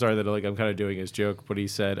joke, and I'm sorry that like I'm kind of doing his joke, but he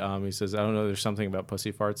said, he says, I don't know, there's something about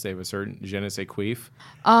pussy farts. They have a certain je ne sais queef.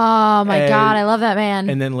 Oh my God, I love that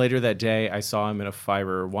man. And then later that day, I saw him in a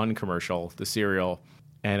Fiber One commercial, the cereal,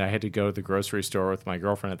 and I had to go to the grocery store with my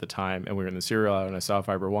girlfriend at the time, and we were in the cereal aisle, and I saw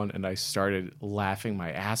Fiber One, and I started laughing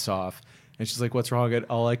my ass off. And she's like, what's wrong? And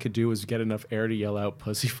all I could do was get enough air to yell out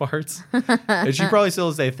pussy farts. And she probably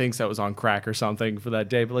still to this day thinks that was on crack or something for that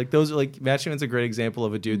day. But like those are like, Matt Shaman's a great example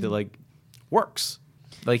of a dude that like works.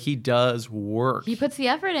 Like he does work. He puts the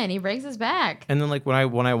effort in. He breaks his back. And then like when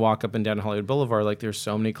I walk up and down Hollywood Boulevard, like there's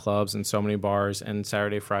so many clubs and so many bars, and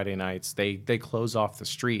Saturday, Friday nights, they close off the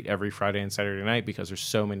street every Friday and Saturday night because there's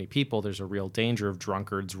so many people. There's a real danger of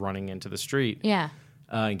drunkards running into the street. Yeah.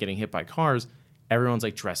 And getting hit by cars. Everyone's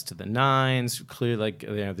like dressed to the nines. Clearly, like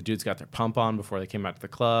the dudes got their pump on before they came out to the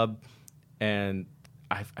club, and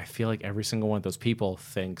I feel like every single one of those people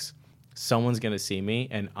thinks someone's gonna see me,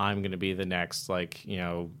 and I'm gonna be the next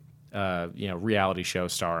reality show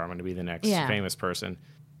star. I'm gonna be the next famous person.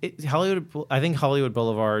 I think Hollywood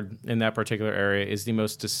Boulevard in that particular area is the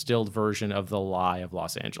most distilled version of the lie of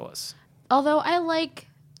Los Angeles. Although I like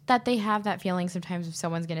that they have that feeling sometimes if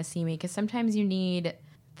someone's gonna see me, because sometimes you need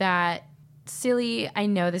that silly, I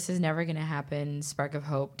know this is never going to happen, spark of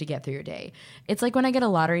hope to get through your day. It's like when I get a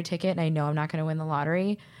lottery ticket and I know I'm not going to win the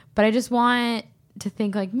lottery, but I just want to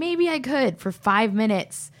think like maybe I could for 5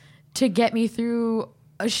 minutes to get me through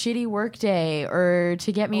a shitty work day, or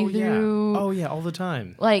to get me through. Oh yeah, all the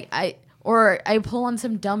time. Like I pull on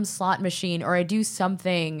some dumb slot machine, or I do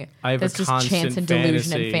something that's just chance and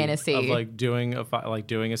delusion and fantasy. Of like doing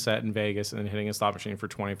a set in Vegas and then hitting a slot machine for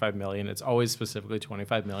 $25 million. It's always specifically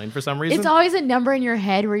 $25 million for some reason. It's always a number in your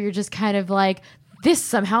head where you're just kind of like, this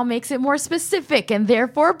somehow makes it more specific and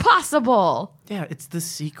therefore possible. Yeah, it's the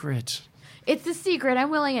secret. It's the secret.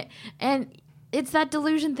 I'm willing it. And it's that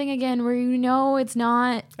delusion thing again, where you know it's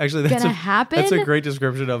not gonna happen. That's a great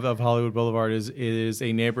description of Hollywood Boulevard. It is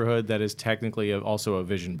a neighborhood that is technically also a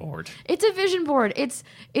vision board. It's a vision board. It's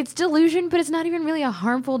delusion, but it's not even really a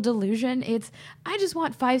harmful delusion. I just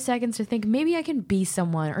want 5 seconds to think maybe I can be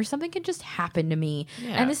someone, or something can just happen to me,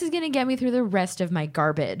 and this is gonna get me through the rest of my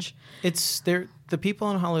garbage. The people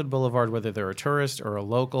on Hollywood Boulevard, whether they're a tourist or a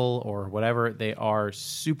local or whatever, they are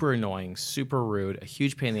super annoying, super rude, a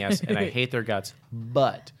huge pain in the ass, and I hate their guts.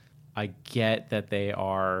 But I get that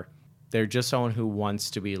they're just someone who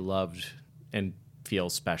wants to be loved and feel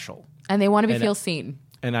special. And they want to feel seen.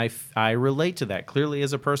 And I relate to that clearly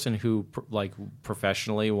as a person who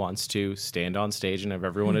professionally wants to stand on stage and have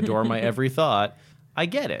everyone adore my every thought. I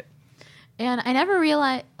get it. And I never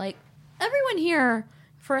realized, like, everyone here,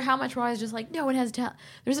 for how much we're always just like, no one has talent.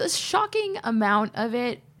 There's a shocking amount of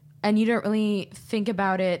it, and you don't really think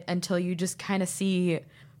about it until you just kind of see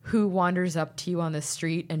who wanders up to you on the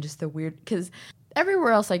street, and just the weird, because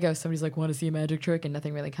everywhere else I go, somebody's like, want to see a magic trick? And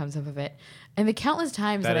nothing really comes up of it. And the countless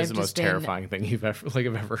times that I've just been... That is the most terrifying thing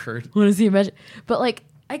I've ever heard. Want to see a magic... But like,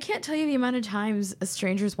 I can't tell you the amount of times a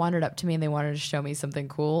stranger's wandered up to me and they wanted to show me something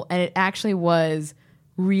cool. And it actually was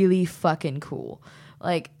really fucking cool.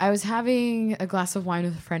 Like, I was having a glass of wine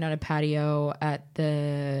with a friend on a patio at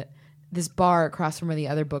this bar across from where the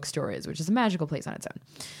other bookstore is, which is a magical place on its own.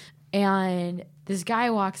 And this guy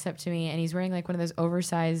walks up to me and he's wearing like one of those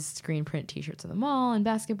oversized screen print t-shirts at the mall and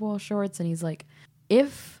basketball shorts. And he's like,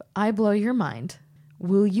 if I blow your mind,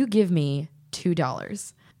 will you give me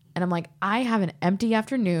 $2? And I'm like, I have an empty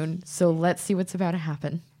afternoon, so let's see what's about to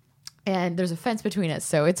happen. And there's a fence between us,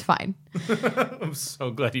 so it's fine. I'm so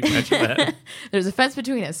glad you mentioned that. There's a fence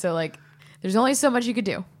between us, so like, there's only so much you could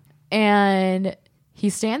do. And he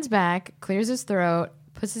stands back, clears his throat,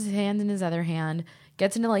 puts his hand in his other hand,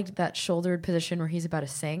 gets into like that shouldered position where he's about to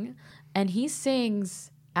sing. And he sings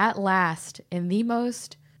At Last in the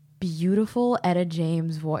most beautiful Etta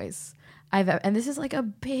James voice and this is like a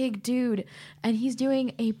big dude, and he's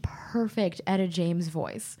doing a perfect Etta James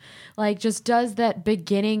voice. Like, just does that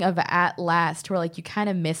beginning of At Last where like you kind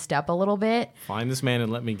of missed up a little bit. Find this man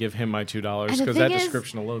and let me give him my $2 because that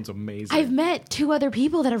description alone is amazing. I've met 2 other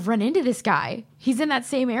people that have run into this guy. He's in that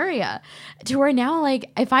same area to where now,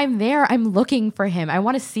 like, if I'm there, I'm looking for him. I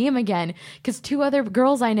want to see him again because 2 other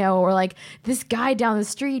girls I know were like, this guy down the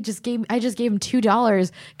street I just gave him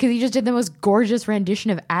 $2 because he just did the most gorgeous rendition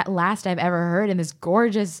of At Last I've ever heard in this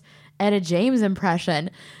gorgeous Etta James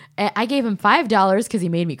impression. I gave him $5 because he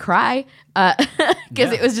made me cry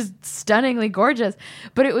because it was just stunningly gorgeous.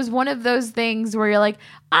 But it was one of those things where you're like,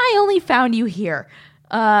 I only found you here.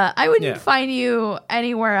 I wouldn't find you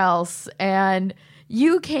anywhere else. And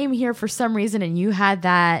you came here for some reason and you had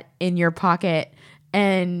that in your pocket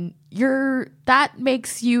and that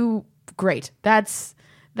makes you great.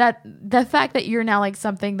 The fact that you're now like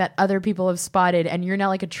something that other people have spotted and you're now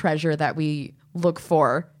like a treasure that we look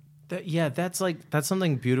for. That's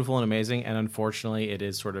something beautiful and amazing. And unfortunately, it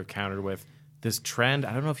is sort of countered with this trend.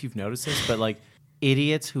 I don't know if you've noticed this, but like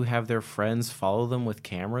idiots who have their friends follow them with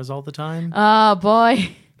cameras all the time. Oh,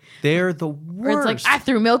 boy. They're the worst. Or it's like, I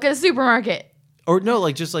threw milk at a supermarket. Or no,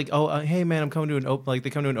 like just like, hey man, I'm coming to an open, like they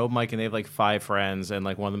come to an open mic and they have like 5 friends and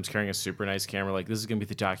like one of them's carrying a super nice camera. Like, this is gonna be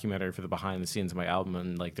the documentary for the behind the scenes of my album,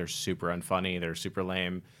 and like they're super unfunny, they're super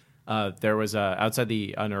lame. There was outside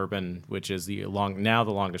the Unurban, which is the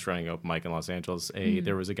longest running open mic in Los Angeles.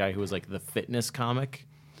 There was a guy who was like the fitness comic.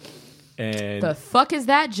 And the fuck is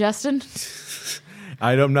that, Justin?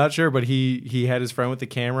 I'm not sure, but he had his friend with the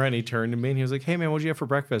camera and he turned to me and he was like, "Hey man, what'd you have for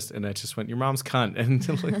breakfast?" And I just went, "Your mom's cunt."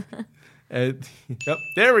 And like. Yep,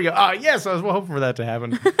 there we go. Oh, yes, I was hoping for that to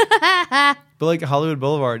happen. But like Hollywood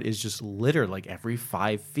Boulevard is just littered. Like every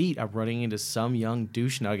 5 feet, I'm running into some young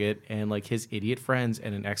douche nugget and like his idiot friends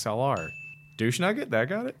and an XLR. Douche nugget? That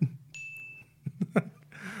got it?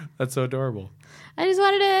 That's so adorable. I just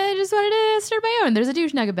wanted to start my own. There's a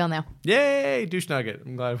douche nugget bell now. Yay, douche nugget.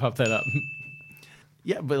 I'm glad I popped that up.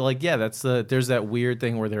 Yeah, but like, there's that weird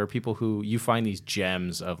thing where there are people who you find these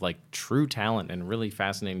gems of like true talent and really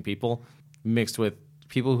fascinating people mixed with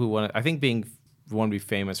people who want to be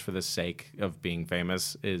famous for the sake of being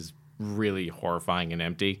famous is really horrifying and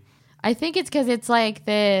empty. I think it's because it's like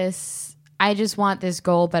this, I just want this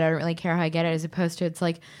goal, but I don't really care how I get it, as opposed to it's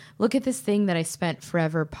like, look at this thing that I spent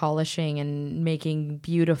forever polishing and making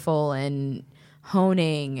beautiful and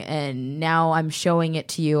honing, and now I'm showing it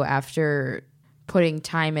to you after putting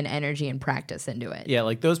time and energy and practice into it. Yeah,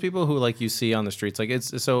 like those people who like you see on the streets, like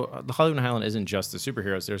it's so the Hollywood Highland isn't just the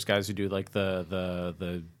superheroes. There's guys who do like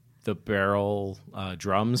the barrel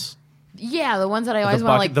drums. Yeah, the ones that I always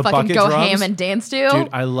want to like fucking go drums. Ham and dance to. Dude,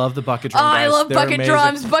 I love the bucket drum. I love bucket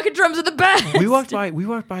drums. Bucket drums are the best. We walked by,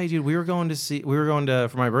 dude.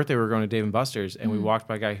 For my birthday, we were going to Dave & Buster's, and we walked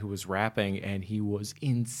by a guy who was rapping, and he was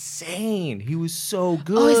insane. He was so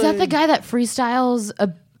good. Oh, is that the guy that freestyles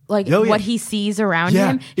what he sees around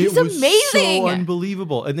him? He's amazing. So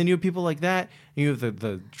unbelievable. And then you have people like that. You have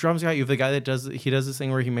the drums guy. You have the guy that does this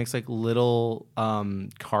thing where he makes like little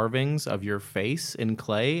carvings of your face in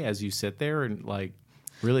clay as you sit there and like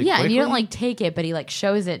really quickly. And you don't like take it, but he like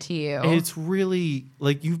shows it to you. And it's really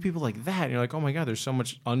like you have people like that. And you're like, oh my God, there's so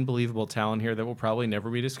much unbelievable talent here that will probably never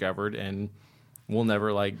be discovered and will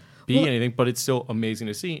never like be anything, but it's still amazing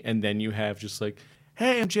to see. And then you have just like,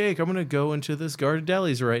 hey, I'm Jake. I'm going to go into this Garden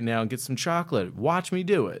Deli's right now and get some chocolate. Watch me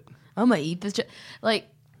do it. I'm going to eat this. Like,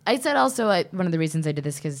 I said also, one of the reasons I did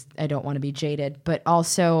this because I don't want to be jaded, but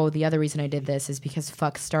also the other reason I did this is because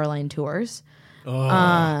fuck Starline Tours.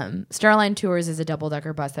 Starline Tours is a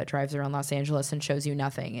double-decker bus that drives around Los Angeles and shows you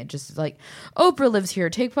nothing. It just is like, Oprah lives here.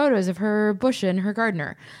 Take photos of her bush and her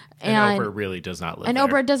gardener. And Oprah really does not live there.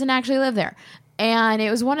 And Oprah doesn't actually live there. And it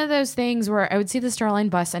was one of those things where I would see the Starline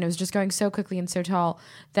bus and it was just going so quickly and so tall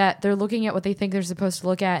that they're looking at what they think they're supposed to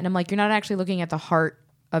look at. And I'm like, you're not actually looking at the heart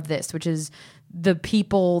of this, which is the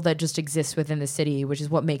people that just exist within the city, which is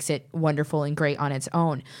what makes it wonderful and great on its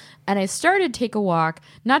own. And I started Take a Walk,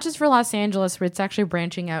 not just for Los Angeles, but it's actually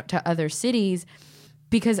branching out to other cities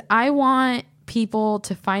because I want people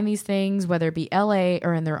to find these things, whether it be LA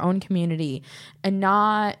or in their own community, and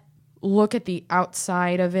not look at the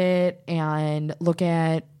outside of it and look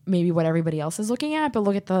at maybe what everybody else is looking at, but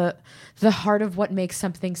look at the heart of what makes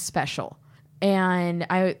something special. And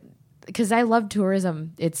because I love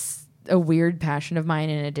tourism, it's a weird passion of mine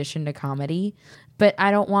in addition to comedy, but I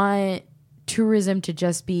don't want tourism to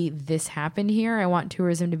just be this happened here. I want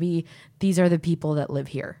tourism to be these are the people that live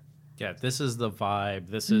here. Yeah, this is the vibe.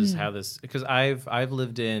 This is how this, because I've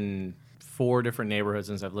lived in 4 different neighborhoods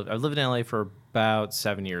since I've lived in LA for about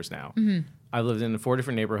 7 years now. I've lived in 4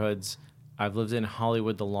 different neighborhoods. I've lived in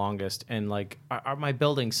Hollywood the longest, and like my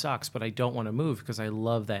building sucks, but I don't want to move because I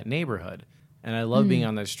love that neighborhood. And I love being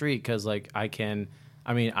on that street because, like, I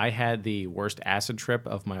had the worst acid trip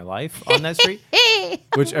of my life on that street.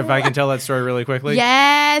 Which, if I can tell that story really quickly.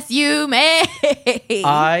 Yes, you may.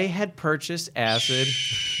 I had purchased acid.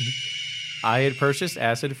 I had purchased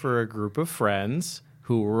acid for a group of friends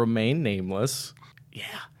who will remain nameless. Yeah.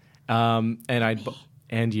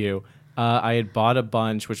 And you. I had bought a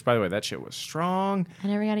bunch, which, by the way, that shit was strong. I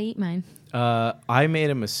never got to eat mine. I made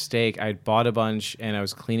a mistake. I'd bought a bunch, and I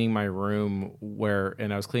was cleaning my room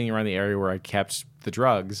and I was cleaning around the area where I kept the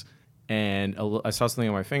drugs, and I saw something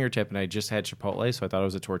on my fingertip, and I just had Chipotle, so I thought it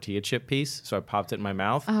was a tortilla chip piece, so I popped it in my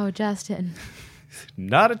mouth. Oh, Justin.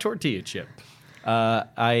 Not a tortilla chip.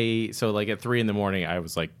 So like at 3 a.m, I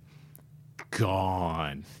was like,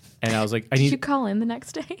 gone. And I was like, Did you call in the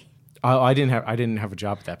next day? I didn't have a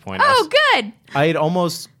job at that point. Oh, good. I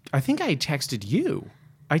think I texted you.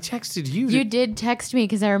 I texted you. You did text me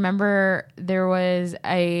because I remember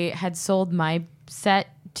I had sold my set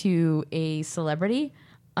to a celebrity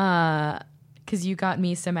because you got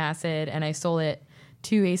me some acid and I sold it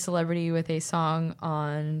to a celebrity with a song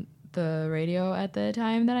on the radio at the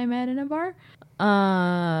time that I met in a bar.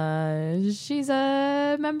 She's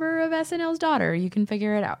a member of SNL's daughter. You can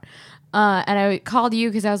figure it out. And I called you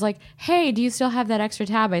because I was like, hey, do you still have that extra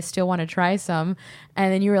tab? I still want to try some.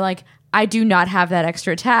 And then you were like, I do not have that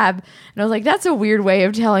extra tab. And I was like, that's a weird way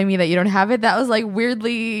of telling me that you don't have it. That was like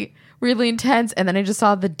weirdly intense. And then I just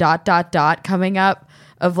saw the ... coming up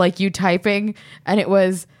of like you typing. And it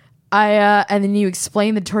was, and then you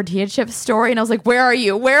explained the tortilla chip story. And I was like, where are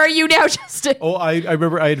you? Where are you now, Justin? Oh, I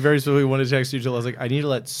remember I had very specifically wanted to text you till I was like, I need to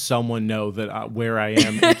let someone know that where I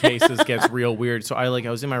am in case this gets real weird. So I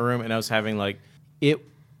was in my room and I was having like, it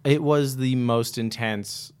was the most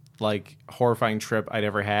intense, like horrifying trip I'd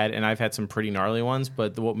ever had. And I've had some pretty gnarly ones,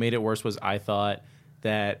 but what made it worse was I thought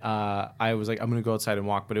that I was like, I'm going to go outside and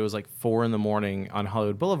walk. But it was like 4 a.m. on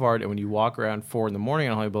Hollywood Boulevard. And when you walk around 4 a.m. on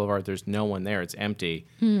Hollywood Boulevard, there's no one there. It's empty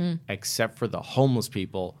except for the homeless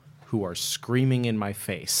people who are screaming in my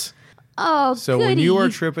face. Oh, so goody. When you are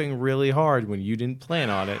tripping really hard, when you didn't plan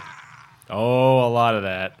on it, a lot of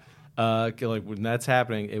that. Like when that's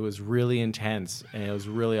happening, it was really intense and it was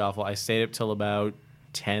really awful. I stayed up till about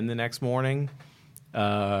 10 the next morning.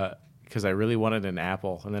 Because I really wanted an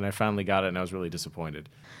apple, and then I finally got it, and I was really disappointed.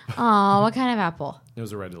 Oh, what kind of apple? It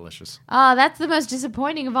was a Red Delicious. Oh, that's the most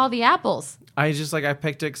disappointing of all the apples. I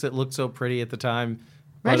picked it because it looked so pretty at the time.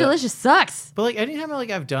 Red Delicious sucks. But like anytime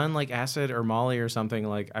I've done like acid or Molly or something,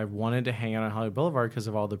 like I wanted to hang out on Hollywood Boulevard because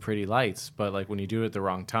of all the pretty lights. But like when you do it at the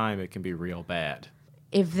wrong time, it can be real bad.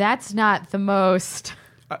 If that's not the most...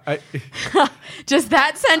 Just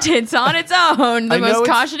that sentence on its own, the most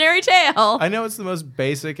cautionary tale. I know it's the most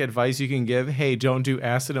basic advice you can give. Hey, don't do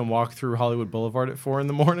acid and walk through Hollywood Boulevard at 4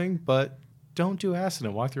 a.m, but don't do acid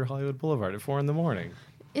and walk through Hollywood Boulevard at 4 a.m.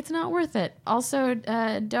 It's not worth it. Also,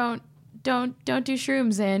 don't do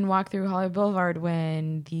shrooms and walk through Hollywood Boulevard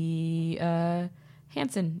when the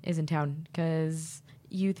Hanson is in town because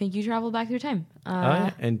you think you traveled back through time.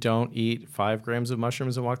 And don't eat 5 grams of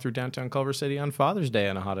mushrooms and walk through downtown Culver City on Father's Day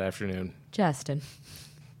on a hot afternoon. Justin.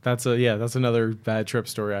 That's another bad trip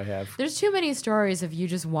story I have. There's too many stories of you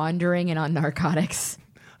just wandering and on narcotics.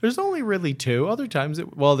 There's only really 2. Other times,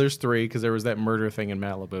 there's 3 because there was that murder thing in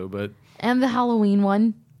Malibu, but... And the Halloween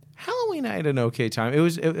one. Halloween, I had an okay time.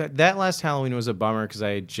 That last Halloween was a bummer because I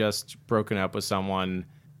had just broken up with someone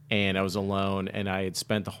and I was alone, and I had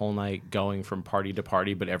spent the whole night going from party to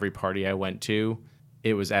party, but every party I went to,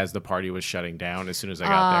 it was as the party was shutting down as soon as I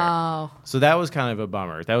got there. So that was kind of a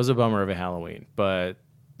bummer. That was a bummer of a Halloween, but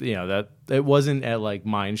that it wasn't at like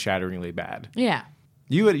mind-shatteringly bad. Yeah.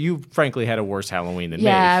 You frankly had a worse Halloween than me.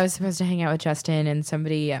 Yeah, I was supposed to hang out with Justin, and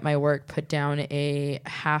somebody at my work put down a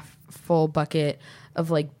half full bucket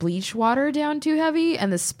of like bleach water down too heavy,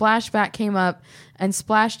 and the splashback came up and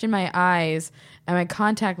splashed in my eyes, and my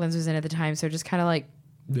contact lens was in at the time, so it just kind of like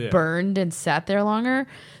burned and sat there longer.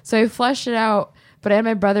 So I flushed it out, but I had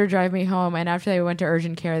my brother drive me home, and after they went to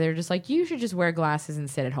urgent care, they were just like, you should just wear glasses and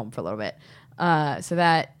sit at home for a little bit. So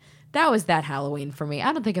that was that Halloween for me.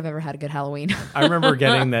 I don't think I've ever had a good Halloween. I remember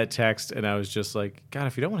getting that text, and I was just like, God,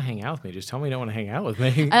 if you don't want to hang out with me, just tell me you don't want to hang out with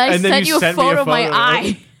me. And I sent you a photo of my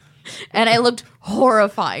eye, and I looked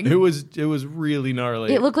horrifying. It was really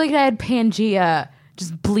gnarly. It looked like I had Pangea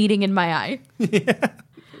just bleeding in my eye. Yeah,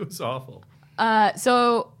 it was awful.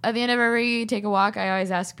 So at the end of every take a walk, I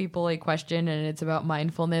always ask people a question, and it's about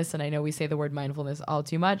mindfulness. And I know we say the word mindfulness all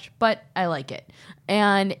too much, but I like it.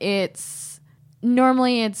 And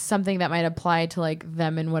normally it's something that might apply to like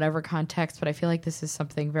them in whatever context, but I feel like this is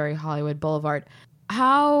something very Hollywood Boulevard.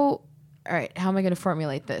 All right, how am I going to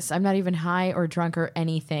formulate this? I'm not even high or drunk or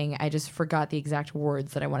anything. I just forgot the exact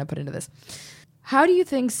words that I want to put into this. How do you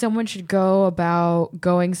think someone should go about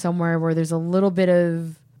going somewhere where there's a little bit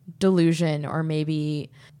of delusion or maybe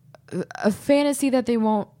a fantasy that they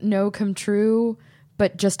won't know come true,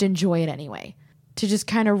 but just enjoy it anyway? To just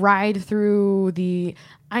kind of ride through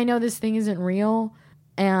I know this thing isn't real,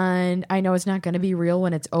 and I know it's not going to be real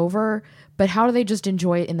when it's over, but how do they just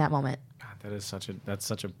enjoy it in that moment? That's such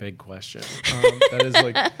a big question. That is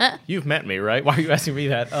like, you've met me, right? Why are you asking me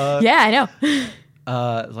that? Yeah, I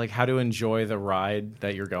know. Like how to enjoy the ride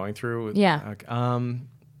that you're going through. Yeah.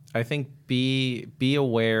 I think be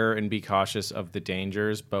aware and be cautious of the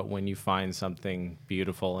dangers, but when you find something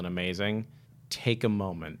beautiful and amazing, take a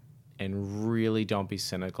moment and really don't be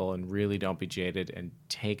cynical and really don't be jaded, and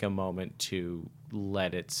take a moment to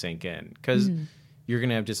let it sink in. Because you're going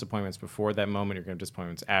to have disappointments before that moment. You're going to have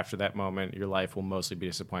disappointments after that moment. Your life will mostly be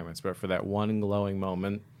disappointments. But for that one glowing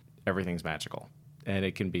moment, everything's magical. And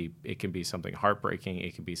it can be something heartbreaking.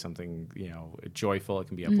 It can be something, joyful. It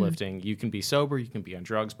can be uplifting. You can be sober. You can be on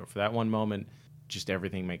drugs. But for that one moment, just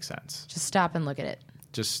everything makes sense. Just stop and look at it.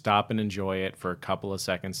 Just stop and enjoy it for a couple of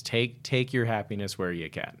seconds. Take your happiness where you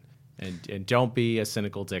can. And don't be a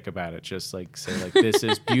cynical dick about it. Just like say like, this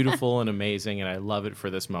is beautiful and amazing, and I love it for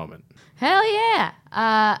this moment. Hell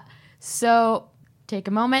yeah. So take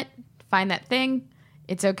a moment, find that thing.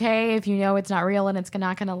 It's okay if you know it's not real and it's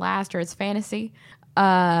not going to last, or it's fantasy. Go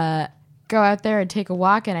out there and take a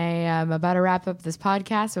walk. And I am about to wrap up this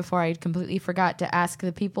podcast before I completely forgot to ask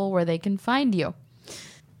the people where they can find you.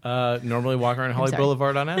 Normally walk around Hollywood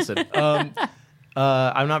Boulevard on acid.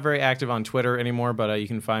 I'm not very active on Twitter anymore, but you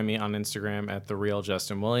can find me on Instagram at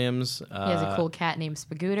 @TheRealJustinWilliams. He has a cool cat named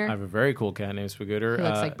Spagooter. I have a very cool cat named Spagooter. He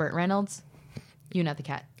looks like Burt Reynolds. You, not the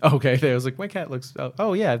cat. Okay, I was like, my cat looks.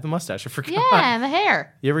 Oh yeah, the mustache. I forgot. Yeah, and the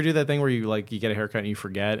hair. You ever do that thing where you get a haircut and you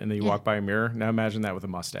forget, and then you walk by a mirror? Now imagine that with a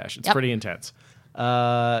mustache. It's pretty intense.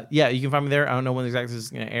 Yeah, you can find me there. I don't know when exactly this is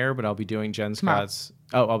going to air, but I'll be doing Jen Scott's.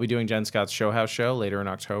 I'll be doing Jen Scott's Show House show later in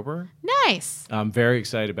October. Nice. I'm very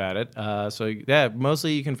excited about it. So yeah,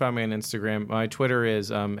 mostly you can find me on Instagram. My Twitter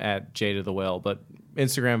is at Jada the Will, but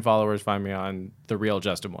Instagram followers find me on The Real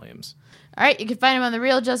Justin Williams. All right, you can find him on The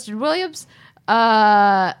Real Justin Williams.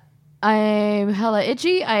 I'm hella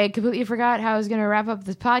itchy. I completely forgot how I was going to wrap up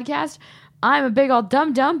this podcast. I'm a big old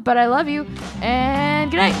dum-dum, but I love you,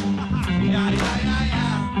 and good night.